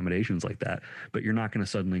little accommodations like that, but you're not going to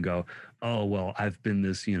suddenly go, oh, well, I've been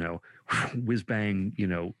this, whiz bang,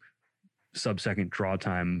 sub-second draw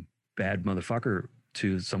time bad motherfucker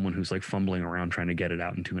to someone who's like fumbling around trying to get it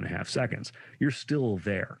out in 2.5 seconds. You're still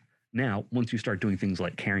there. Now, once you start doing things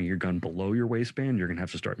like carrying your gun below your waistband, you're going to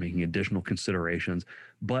have to start making additional considerations,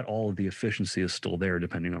 but all of the efficiency is still there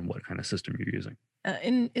depending on what kind of system you're using.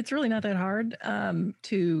 And it's really not that hard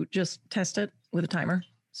to just test it with a timer.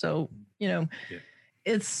 So,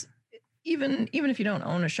 it's even if you don't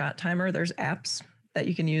own a shot timer, there's apps that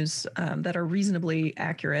you can use that are reasonably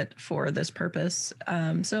accurate for this purpose.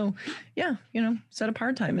 So yeah, set a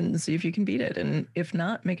par time and see if you can beat it. And if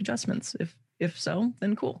not, make adjustments. If so,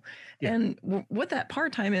 then cool. Yeah. And what that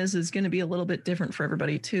par time is going to be a little bit different for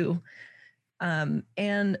everybody too.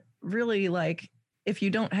 And really, like, if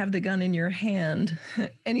you don't have the gun in your hand,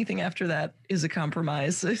 anything after that is a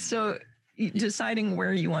compromise. So deciding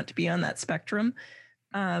where you want to be on that spectrum,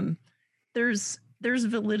 there's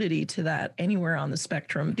validity to that anywhere on the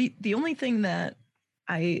spectrum. The only thing that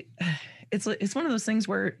it's one of those things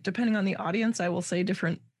where depending on the audience, I will say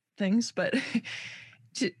different things, but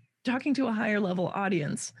talking to a higher level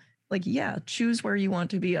audience, like, yeah, choose where you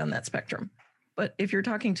want to be on that spectrum. But if you're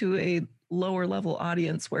talking to a lower level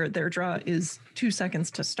audience where their draw is 2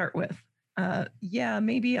 seconds to start with, yeah,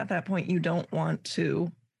 maybe at that point you don't want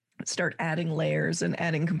to start adding layers and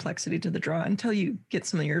adding complexity to the draw until you get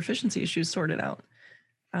some of your efficiency issues sorted out.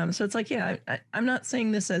 So it's like, yeah, I'm not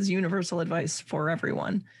saying this as universal advice for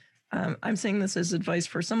everyone. I'm saying this as advice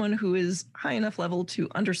for someone who is high enough level to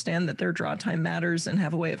understand that their draw time matters and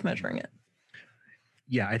have a way of measuring it.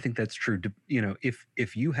 Yeah, I think that's true.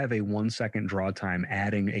 If you have a 1 second draw time,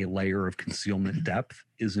 adding a layer of concealment depth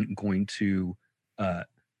isn't going to,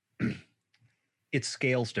 it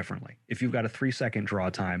scales differently. If you've got a 3 second draw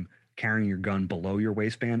time, carrying your gun below your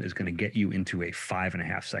waistband is going to get you into a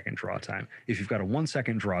 5.5 second draw time. If you've got a 1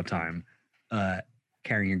 second draw time,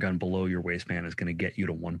 carrying your gun below your waistband is going to get you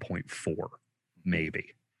to 1.4,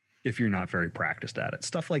 maybe, if you're not very practiced at it.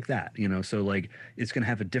 Stuff like that, so like it's going to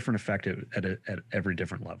have a different effect at every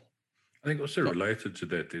different level. I think also related to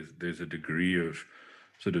that, there's a degree of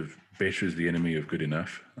sort of better is the enemy of good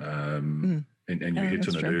enough. And you hit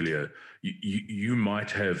on it earlier. You might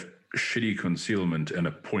have shitty concealment and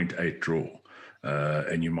a 0.8 draw,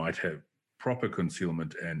 and you might have proper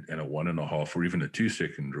concealment and a 1.5 or even a 2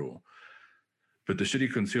 second draw. But the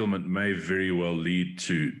shitty concealment may very well lead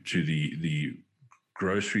to the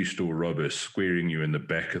grocery store robber squaring you in the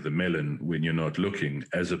back of the melon when you're not looking,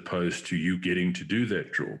 as opposed to you getting to do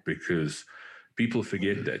that draw, because people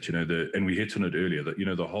forget that, and we hit on it earlier, that,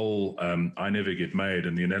 the whole I never get made.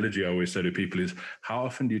 And the analogy I always say to people is, how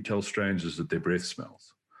often do you tell strangers that their breath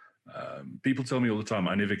smells? People tell me all the time,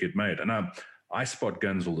 I never get made. And I spot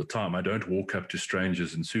guns all the time. I don't walk up to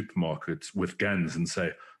strangers in supermarkets with guns and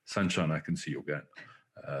say, sunshine, I can see your gun.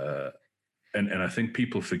 And I think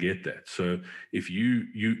people forget that. So if you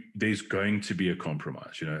there's going to be a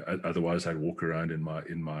compromise, otherwise I'd walk around in my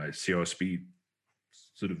CRSP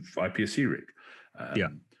sort of IPSC rig.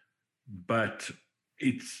 But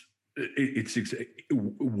it's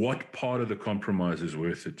what part of the compromise is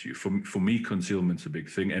worth it to you? For me, concealment's a big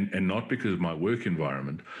thing, and not because of my work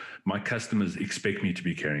environment. My customers expect me to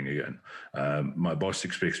be carrying a gun. My boss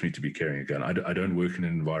expects me to be carrying a gun. I don't work in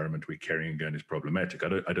an environment where carrying a gun is problematic.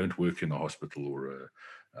 I don't work in a hospital or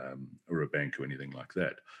a bank or anything like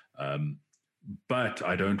that. But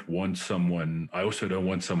I also don't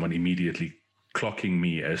want someone immediately clocking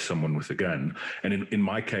me as someone with a gun. And in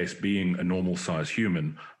my case, being a normal size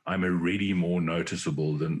human, I'm already more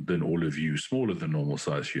noticeable than all of you smaller than normal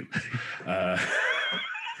size humans.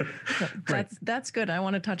 That's good. I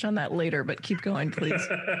want to touch on that later, but keep going, please.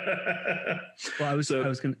 Well, I was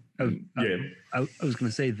going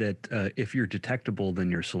to say that if you're detectable, then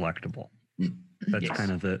you're selectable. That's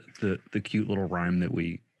kind of the cute little rhyme that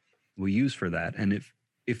we use for that. And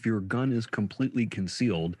if your gun is completely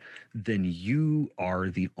concealed, then you are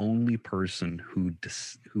the only person who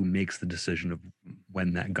makes the decision of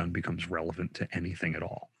when that gun becomes relevant to anything at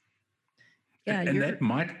all. Yeah, and that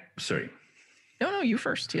might. Sorry. No, you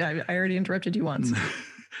first. Yeah, I already interrupted you once.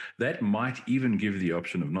 That might even give the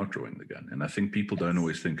option of not drawing the gun, and I think people don't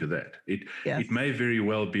always think of that. It may very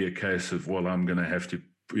well be a case of, well, I'm going to have to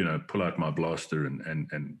pull out my blaster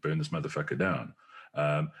and burn this motherfucker down.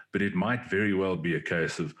 But it might very well be a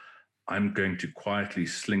case of, I'm going to quietly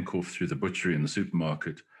slink off through the butchery in the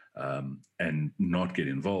supermarket and not get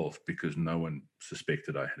involved because no one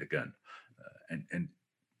suspected I had a gun. And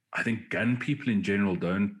I think gun people in general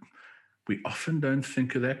we often don't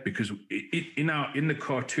think of that, because in the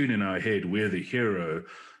cartoon in our head, we're the hero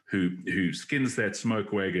who skins that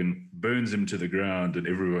smoke wagon, burns him to the ground, and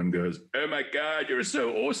everyone goes, "Oh my God, you're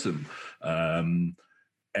so awesome!" And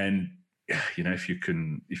if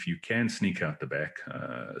you can sneak out the back,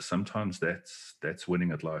 sometimes that's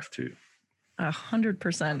winning at life too.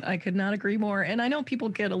 100%. I could not agree more. And I know people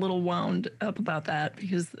get a little wound up about that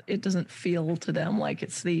because it doesn't feel to them like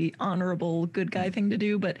it's the honorable good guy thing to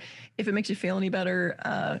do. But if it makes you feel any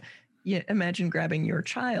better, imagine grabbing your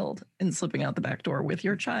child and slipping out the back door with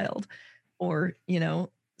your child, or,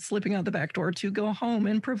 slipping out the back door to go home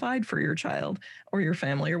and provide for your child or your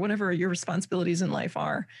family or whatever your responsibilities in life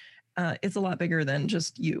are. It's a lot bigger than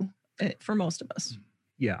just you for most of us.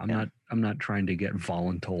 Yeah, I'm not trying to get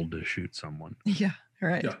voluntold to shoot someone. Yeah,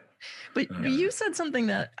 right. Yeah. But you said something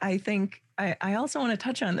that I think I also want to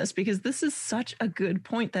touch on this because this is such a good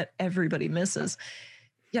point that everybody misses.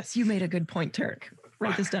 Yes, you made a good point, Tarek.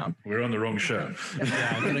 Write this down. We're on the wrong show.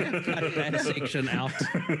 Yeah, I'm going to cut that section out.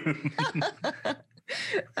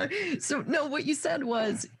 So, no, what you said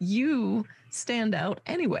was you stand out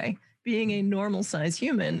anyway, being a normal size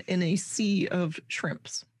human in a sea of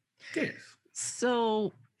shrimps. Yes.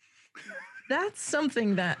 So that's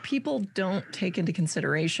something that people don't take into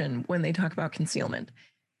consideration when they talk about concealment.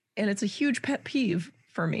 And it's a huge pet peeve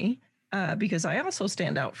for me because I also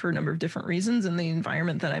stand out for a number of different reasons in the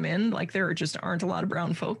environment that I'm in. Like there just aren't a lot of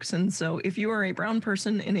brown folks. And so if you are a brown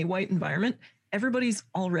person in a white environment, everybody's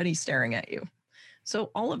already staring at you.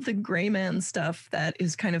 So all of the gray man stuff that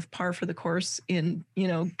is kind of par for the course in,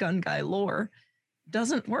 gun guy lore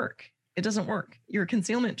doesn't work. It doesn't work. Your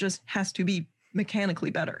concealment just has to be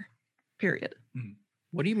mechanically better, period.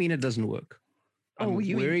 What do you mean it doesn't work? I'm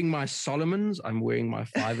wearing my Solomons. I'm wearing my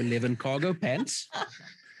 5'11" cargo pants.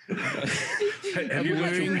 Have you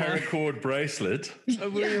got your paracord bracelet?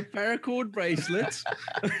 I'm wearing a paracord bracelet.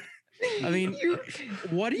 I mean,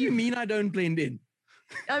 what do you mean I don't blend in?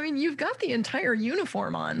 I mean, you've got the entire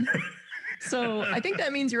uniform on. So I think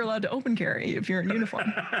that means you're allowed to open carry if you're in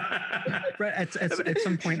uniform. Right, at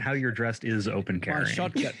some point, how you're dressed is open carry.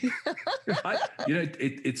 Shotgun.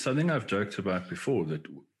 It's something I've joked about before that,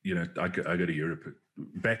 I go to Europe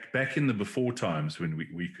back in the before times when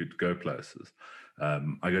we could go places.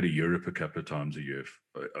 I go to Europe a couple of times a year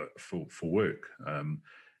for work.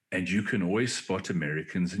 And you can always spot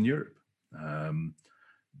Americans in Europe.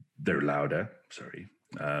 They're louder, sorry.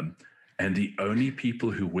 And the only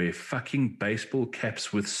people who wear fucking baseball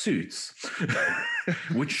caps with suits,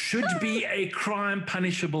 which should be a crime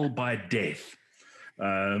punishable by death.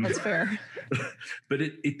 That's fair. But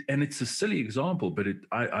it's a silly example, but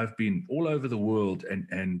I've been all over the world and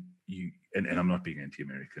I'm not being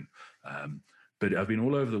anti-American, but I've been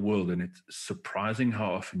all over the world and it's surprising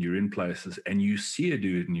how often you're in places and you see a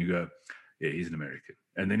dude and you go, yeah, he's an American.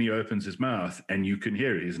 And then he opens his mouth and you can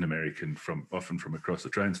hear he's an American often from across the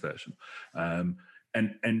train station. And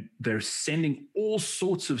they're sending all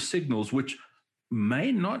sorts of signals, which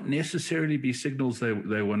may not necessarily be signals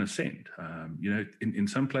they want to send. In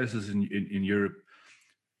some places in Europe,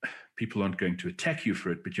 people aren't going to attack you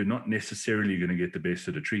for it, but you're not necessarily going to get the best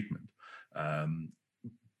of the treatment.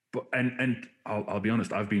 But I'll be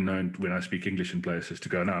honest, I've been known when I speak English in places to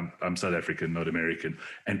go, no, I'm South African, not American,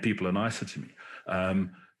 and people are nicer to me.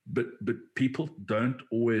 But people don't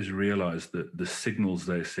always realize the signals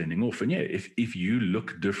they're sending off. And yeah, if you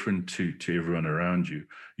look different to everyone around you,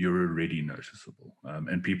 you're already noticeable,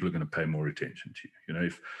 and people are going to pay more attention to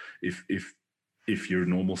you. If you're a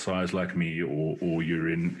normal size like me, or you're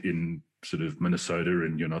in sort of Minnesota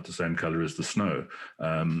and you're not the same color as the snow.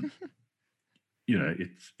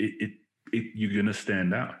 You're going to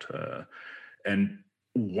stand out. And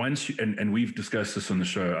once and we've discussed this on the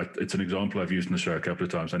show. It's an example I've used in the show a couple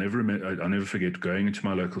of times. I never forget going into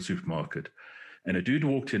my local supermarket, and a dude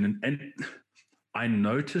walked in, and I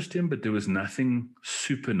noticed him, but there was nothing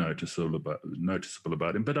super noticeable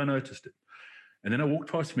about him. But I noticed it, and then I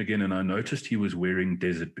walked past him again, and I noticed he was wearing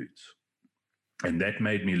desert boots, and that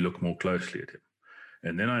made me look more closely at him.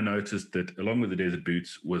 And then I noticed that along with the desert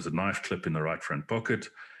boots was a knife clip in the right front pocket.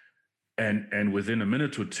 And within a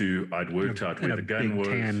minute or two, I'd worked out where the gun was.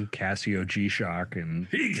 Tan Casio G-Shock and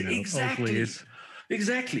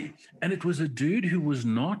Exactly. And it was a dude who was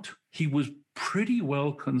he was pretty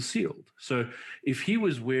well concealed. So if he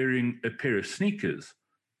was wearing a pair of sneakers,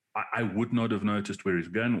 I would not have noticed where his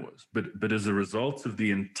gun was. But as a result of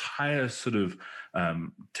the entire sort of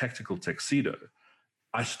tactical tuxedo,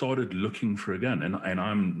 I started looking for a gun, and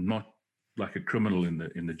I'm not like a criminal in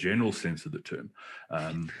the general sense of the term,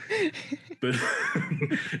 but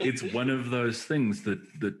it's one of those things that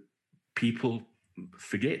people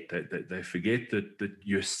forget. They forget that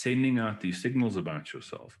you're sending out these signals about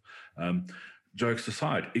yourself. Jokes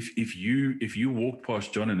aside, if you walked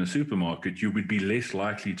past John in a supermarket, you would be less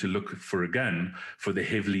likely to look for a gun for the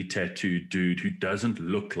heavily tattooed dude who doesn't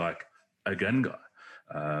look like a gun guy.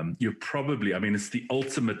 You're probably, it's the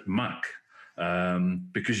ultimate muck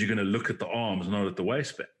because you're going to look at the arms, not at the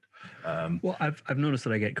waistband. Well, I've noticed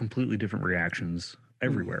that I get completely different reactions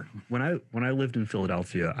everywhere. When I lived in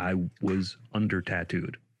Philadelphia, I was under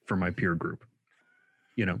tattooed for my peer group.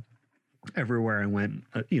 You know, everywhere I went,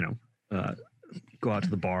 go out to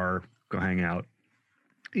the bar, go hang out.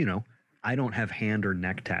 You know, I don't have hand or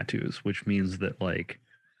neck tattoos, which means that like,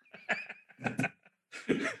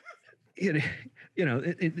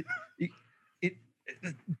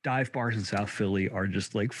 dive bars in South Philly are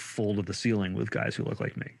just like full to the ceiling with guys who look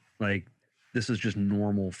like me. Like, this is just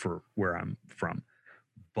normal for where I'm from.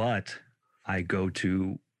 But I go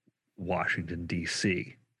to Washington,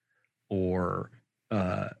 D.C. or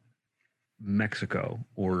Mexico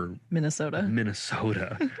or Minnesota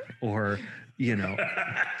or,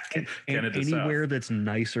 anywhere that's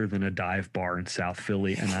nicer than a dive bar in South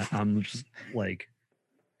Philly. And I'm just like,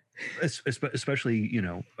 especially,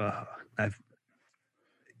 I've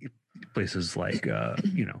places like,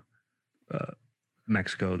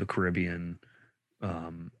 Mexico, the Caribbean,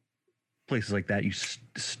 places like that, you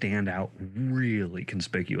stand out really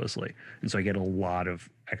conspicuously. And so I get a lot of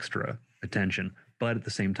extra attention. But at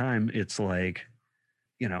the same time, it's like,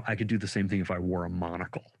 I could do the same thing if I wore a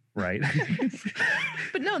monocle, right?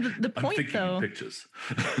 But no, the point though, pictures.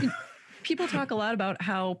 people talk a lot about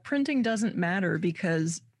how printing doesn't matter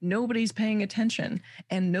because nobody's paying attention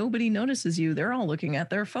and nobody notices you. They're all looking at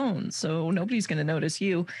their phones, so nobody's going to notice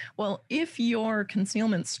you. Well, if your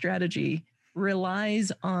concealment strategy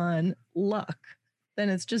relies on luck, then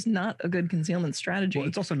it's just not a good concealment strategy. Well,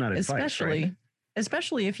 it's also not advice, right?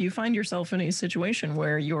 Especially if you find yourself in a situation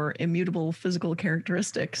where your immutable physical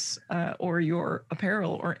characteristics or your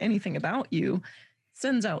apparel or anything about you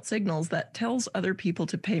sends out signals that tells other people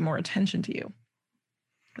to pay more attention to you.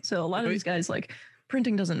 So a lot of these guys, like,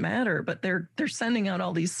 printing doesn't matter, but they're sending out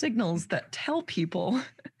all these signals that tell people,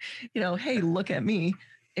 hey, look at me,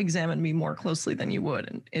 examine me more closely than you would,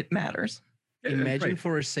 and it matters. Imagine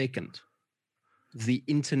for a second the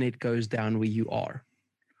internet goes down where you are,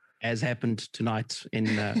 as happened tonight in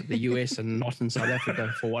the US and not in South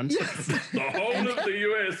Africa for once. The whole of the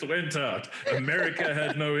US went out. America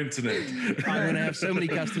had no internet. I'm going to have so many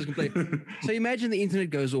customers complain. So imagine the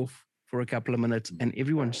internet goes off for a couple of minutes and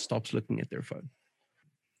everyone stops looking at their phone.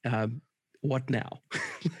 What now?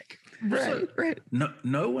 Right.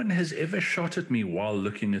 No one has ever shot at me while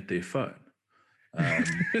looking at their phone.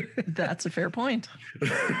 That's a fair point.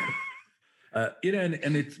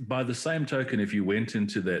 And it's by the same token, if you went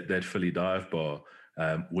into that Philly dive bar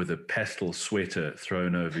with a pastel sweater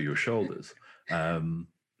thrown over your shoulders, I'm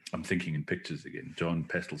thinking in pictures again, John,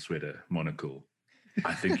 pastel sweater, monocle.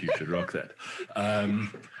 I think you should rock that.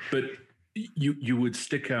 But you would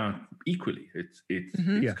stick out equally. It's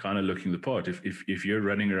kind of looking the part. If you're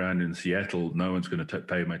running around in Seattle, no one's going to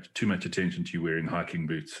pay too much attention to you wearing hiking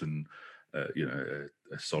boots and a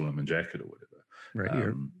Solomon jacket or whatever.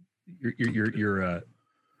 Right. Your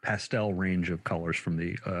pastel range of colors from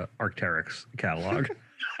the Arc'teryx catalog.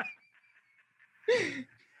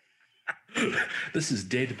 This is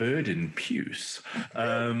Dead Bird and Puce.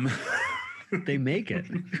 They make it.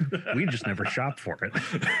 We just never shop for it.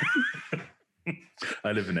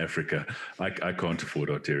 I live in Africa. I can't afford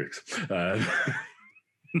Arc'teryx.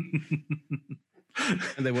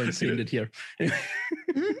 And they won't send it here.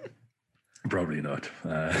 Probably not.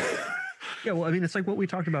 Yeah, well, I mean, it's like what we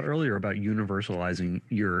talked about earlier about universalizing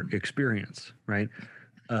your experience, right?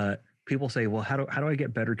 People say, well, how do I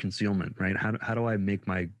get better concealment, right? How do I make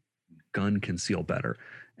my gun conceal better?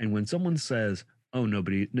 And when someone says, oh,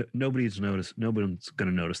 nobody's going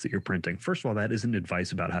to notice that you're printing. First of all, that isn't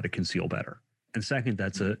advice about how to conceal better. And second,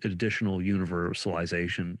 that's an additional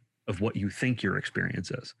universalization of what you think your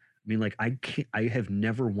experience is. I mean, like, I have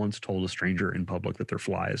never once told a stranger in public that their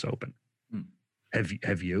fly is open.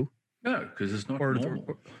 Have you? No, because it's not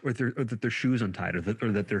normal. Or that their shoe's untied, or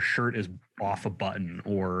that their shirt is off a button,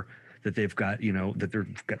 or that they've got, that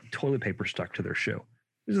they've got toilet paper stuck to their shoe.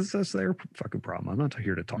 That's their fucking problem. I'm not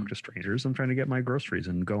here to talk to strangers. I'm trying to get my groceries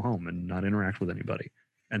and go home and not interact with anybody.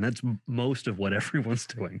 And that's most of what everyone's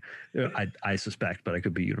doing. I suspect, but I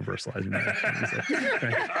could be universalizing that.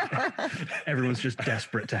 Right? Everyone's just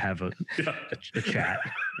desperate to have a chat,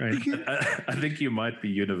 right? I think you might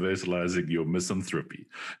be universalizing your misanthropy.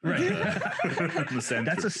 Right.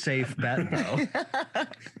 That's a safe bet, though.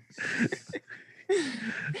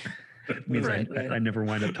 It means I never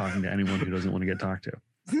wind up talking to anyone who doesn't want to get talked to.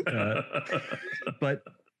 But,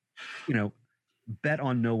 bet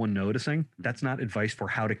on no one noticing. That's not advice for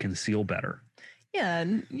how to conceal better. Yeah.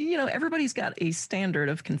 And, everybody's got a standard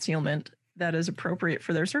of concealment that is appropriate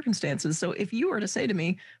for their circumstances. So if you were to say to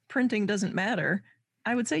me, printing doesn't matter,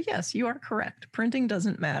 I would say, yes, you are correct. Printing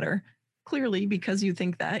doesn't matter. Clearly, because you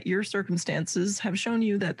think that, your circumstances have shown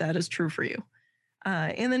you that that is true for you.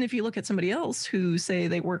 And then if you look at somebody else who say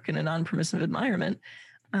they work in a non-permissive environment,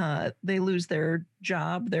 they lose their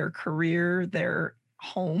job, their career, their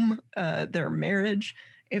home, their marriage.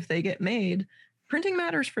 If they get made, printing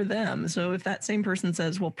matters for them. So if that same person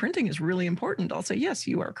says, well, printing is really important, I'll say, yes,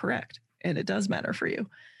 you are correct. And it does matter for you.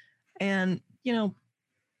 And, you know,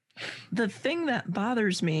 the thing that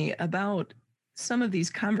bothers me about some of these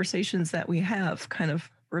conversations that we have kind of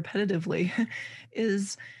repetitively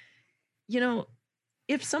is, you know,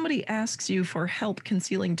 if somebody asks you for help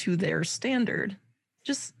concealing to their standard,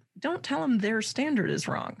 just don't tell them their standard is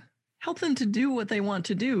wrong. Help them to do what they want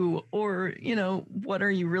to do, or, you know, what are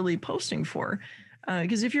you really posting for?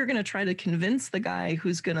 Because if you're going to try to convince the guy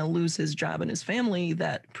who's going to lose his job and his family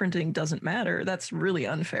that printing doesn't matter, that's really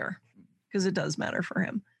unfair, because it does matter for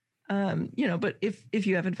him. You know, but if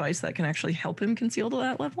you have advice that can actually help him conceal to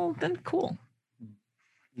that level, then cool.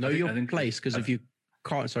 Know your place, because if you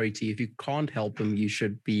can't, sorry, T, if you can't help him, you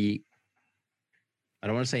should be, I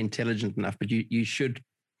don't want to say intelligent enough, but you should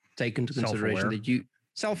take into consideration that you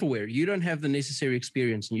self-aware. You don't have the necessary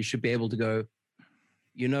experience, and you should be able to go,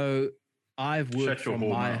 you know, I've worked from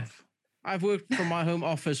my home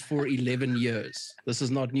office for 11 years. This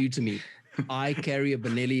is not new to me. I carry a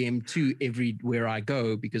Benelli M2 everywhere I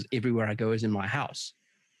go, because everywhere I go is in my house.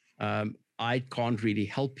 I can't really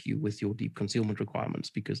help you with your deep concealment requirements,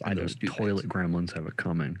 because I don't do toilet gremlins have it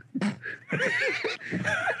coming.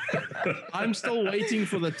 I'm still waiting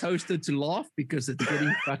for the toaster to laugh, because it's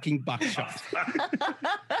getting fucking buckshot.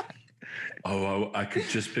 Oh, I could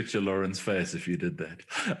just picture Lauren's face if you did that.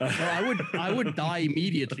 Well, I would die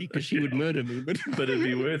immediately, because she would murder me. But it'd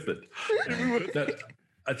be worth it. No,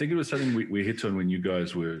 I think it was something we hit on when you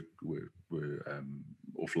guys were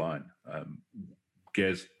offline.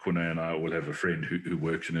 Gaz, Corné, and I all have a friend who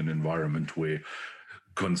works in an environment where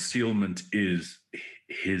concealment is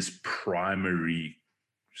his primary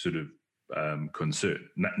sort of concern.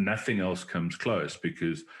 Nothing else comes close,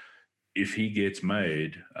 because if he gets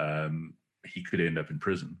made, he could end up in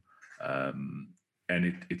prison. And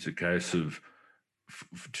it's a case of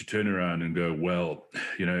to turn around and go, well,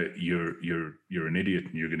 you know, you're an idiot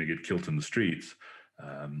and you're going to get killed in the streets.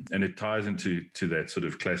 And it ties into that sort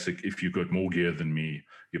of classic, if you've got more gear than me,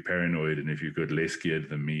 you're paranoid. And if you've got less gear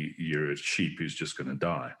than me, you're a sheep who's just going to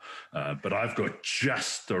die. But I've got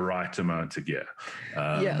just the right amount of gear.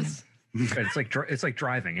 Yes. It's like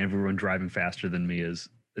driving. Everyone driving faster than me is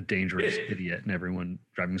a dangerous idiot, and everyone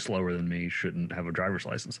driving slower than me shouldn't have a driver's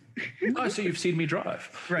license. Oh, so you've seen me drive.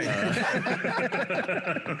 Right.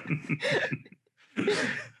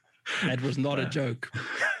 That was not a joke.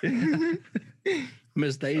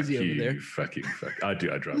 Miss Daisy over there. Fucking fuck. I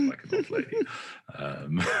do. I drive like an old lady.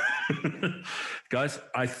 Guys,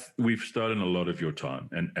 we've stolen a lot of your time,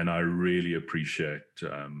 and I really appreciate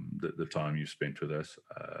the time you spent with us.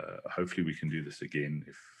 Hopefully we can do this again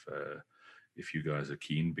if you guys are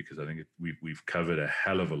keen, because I think we've covered a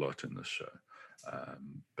hell of a lot in this show.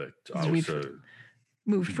 But I also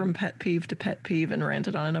moved from pet peeve to pet peeve and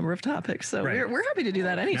ranted on a number of topics. So we're happy to do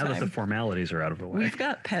that anytime. Now that the formalities are out of the way. We've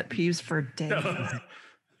got pet peeves for days.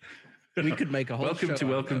 We could make a whole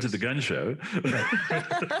welcome to the gun show.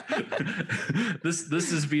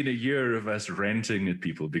 This has been a year of us ranting at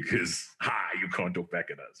people because you can't talk back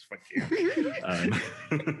at us. Fuck you.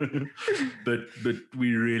 But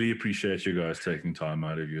we really appreciate you guys taking time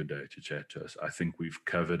out of your day to chat to us. I think we've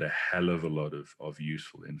covered a hell of a lot of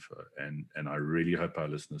useful info, and I really hope our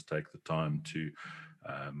listeners take the time to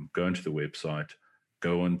go into the website,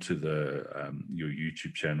 go onto your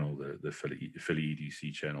YouTube channel, the Philly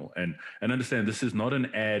EDC channel, and understand this is not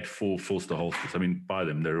an ad for Filster holsters. I mean, buy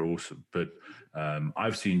them; they're awesome. But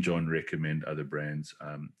I've seen John recommend other brands.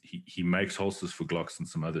 He makes holsters for Glocks and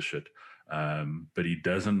some other shit, but he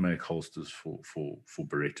doesn't make holsters for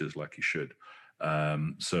Berettas like he should.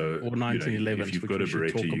 So or 1911, if you've got a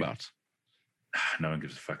Beretta, talk about. No one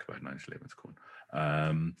gives a fuck about 1911's corn.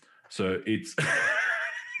 So it's.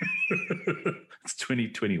 It's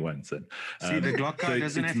 2021, son. See, the Glock guy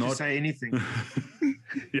doesn't have to say anything.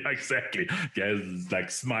 Yeah, exactly. Gaz is like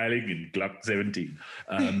smiling in Glock 17.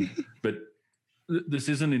 But this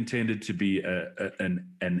isn't intended to be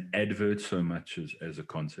an advert so much as a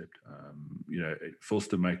concept.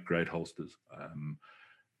 Filster make great holsters.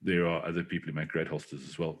 There are other people who make great holsters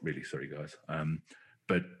as well. Really sorry, guys.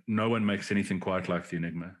 But no one makes anything quite like the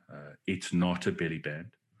Enigma. It's not a belly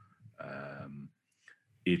band.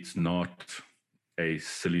 It's not a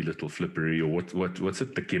silly little flippery, or what's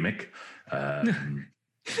it? The gimmick.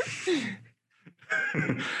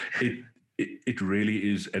 it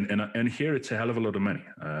really is, and here it's a hell of a lot of money,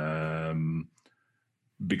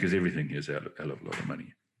 because everything is a hell of a lot of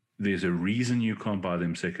money. There's a reason you can't buy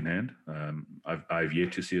them secondhand. I've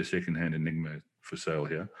yet to see a secondhand Enigma for sale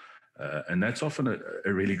here, and that's often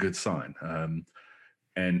a really good sign.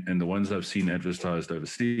 And the ones I've seen advertised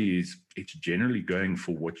overseas, it's generally going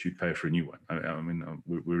for what you pay for a new one. I mean,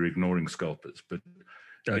 we're ignoring scalpers, but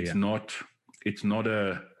it's not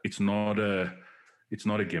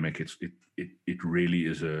a gimmick. It really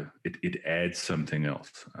is it adds something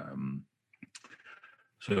else.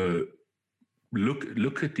 So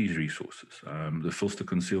look at these resources. The Filster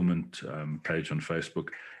Concealment page on Facebook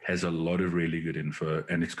has a lot of really good info,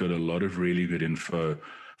 and it's got a lot of really good info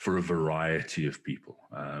for a variety of people.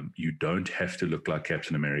 You don't have to look like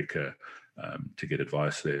Captain America to get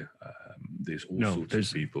advice there. There's all sorts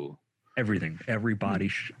of people. Everything, every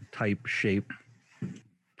body type, shape,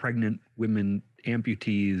 pregnant women,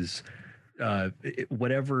 amputees,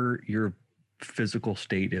 whatever your physical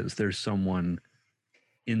state is, there's someone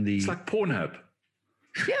in the... It's like Pornhub.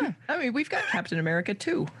 Yeah, I mean, we've got Captain America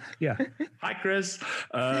too. Yeah. Hi, Chris.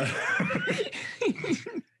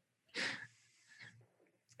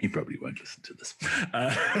 He probably won't listen to this.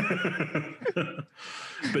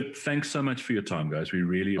 But thanks so much for your time, guys. We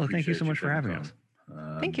really appreciate it. Thank you so much for having us.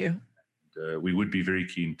 Thank you. We would be very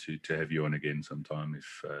keen to have you on again sometime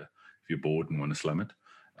if you're bored and want to slum it.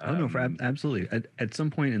 Absolutely. At some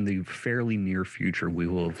point in the fairly near future, we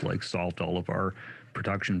will have solved all of our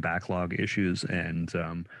production backlog issues, and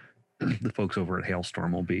the folks over at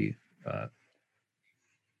Hailstorm will be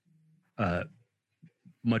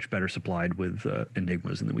much better supplied with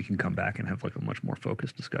Enigmas, and then we can come back and have a much more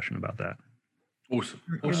focused discussion about that. Awesome.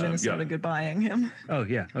 You're Minnesota goodbyeing him. Oh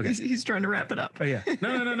yeah. Okay. He's trying to wrap it up. Oh yeah. No.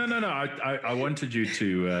 I wanted you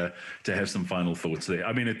to have some final thoughts there.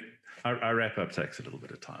 I mean, our wrap up takes a little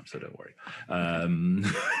bit of time, so don't worry.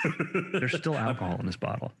 There's still alcohol in this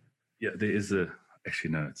bottle. Yeah, there is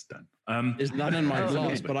actually, no, it's done. There's none in my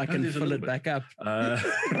glass, but I can fill it back up. No,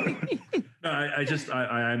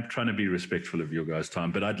 I am trying to be respectful of your guys'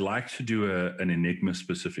 time, but I'd like to do an Enigma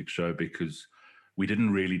specific show because we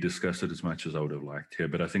didn't really discuss it as much as I would have liked here,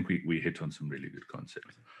 but I think we hit on some really good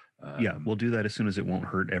concepts. Yeah, we'll do that as soon as it won't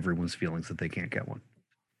hurt everyone's feelings that they can't get one.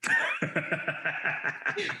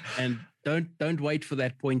 And don't wait for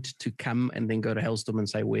that point to come and then go to Hailstorm and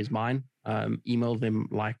say, where's mine? Email them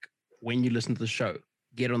when you listen to the show.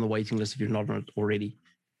 Get on the waiting list if you're not on it already,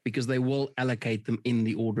 because they will allocate them in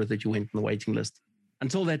the order that you went on the waiting list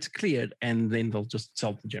until that's cleared, and then they'll just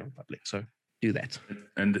sell to the general public. So do that.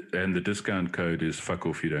 And the discount code is fuck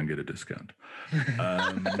off, you don't get a discount.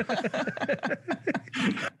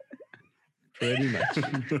 Pretty much.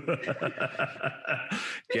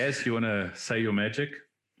 Gaz, you want to say your magic?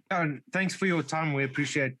 Thanks for your time. We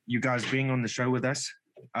appreciate you guys being on the show with us.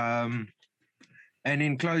 And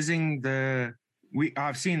in closing,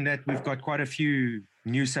 I've seen that we've got quite a few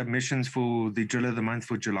new submissions for the Drill of the Month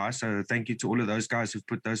for July. So thank you to all of those guys who've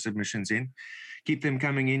put those submissions in. Keep them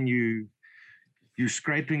coming in. You're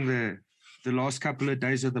scraping the last couple of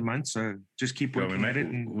days of the month, so just keep working at it.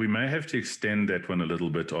 We may have to extend that one a little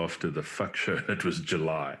bit after the fuck show. It was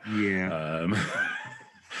July. Yeah.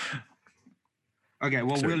 Okay,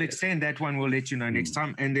 well, we'll extend that one. We'll let you know next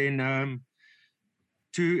time. And then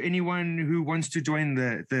to anyone who wants to join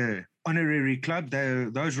the honorary club,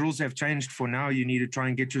 those rules have changed for now. You need to try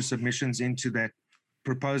and get your submissions into that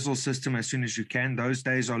proposal system as soon as you can. Those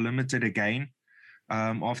days are limited again.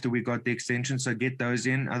 After we got the extension, so get those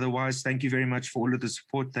in. Otherwise, thank you very much for all of the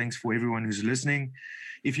support. Thanks for everyone who's listening.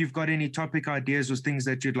 If you've got any topic ideas or things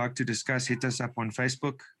that you'd like to discuss, hit us up on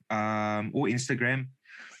Facebook or Instagram,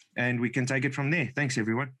 and we can take it from there. Thanks,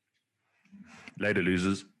 everyone. Later,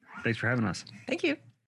 losers. Thanks for having us. Thank you.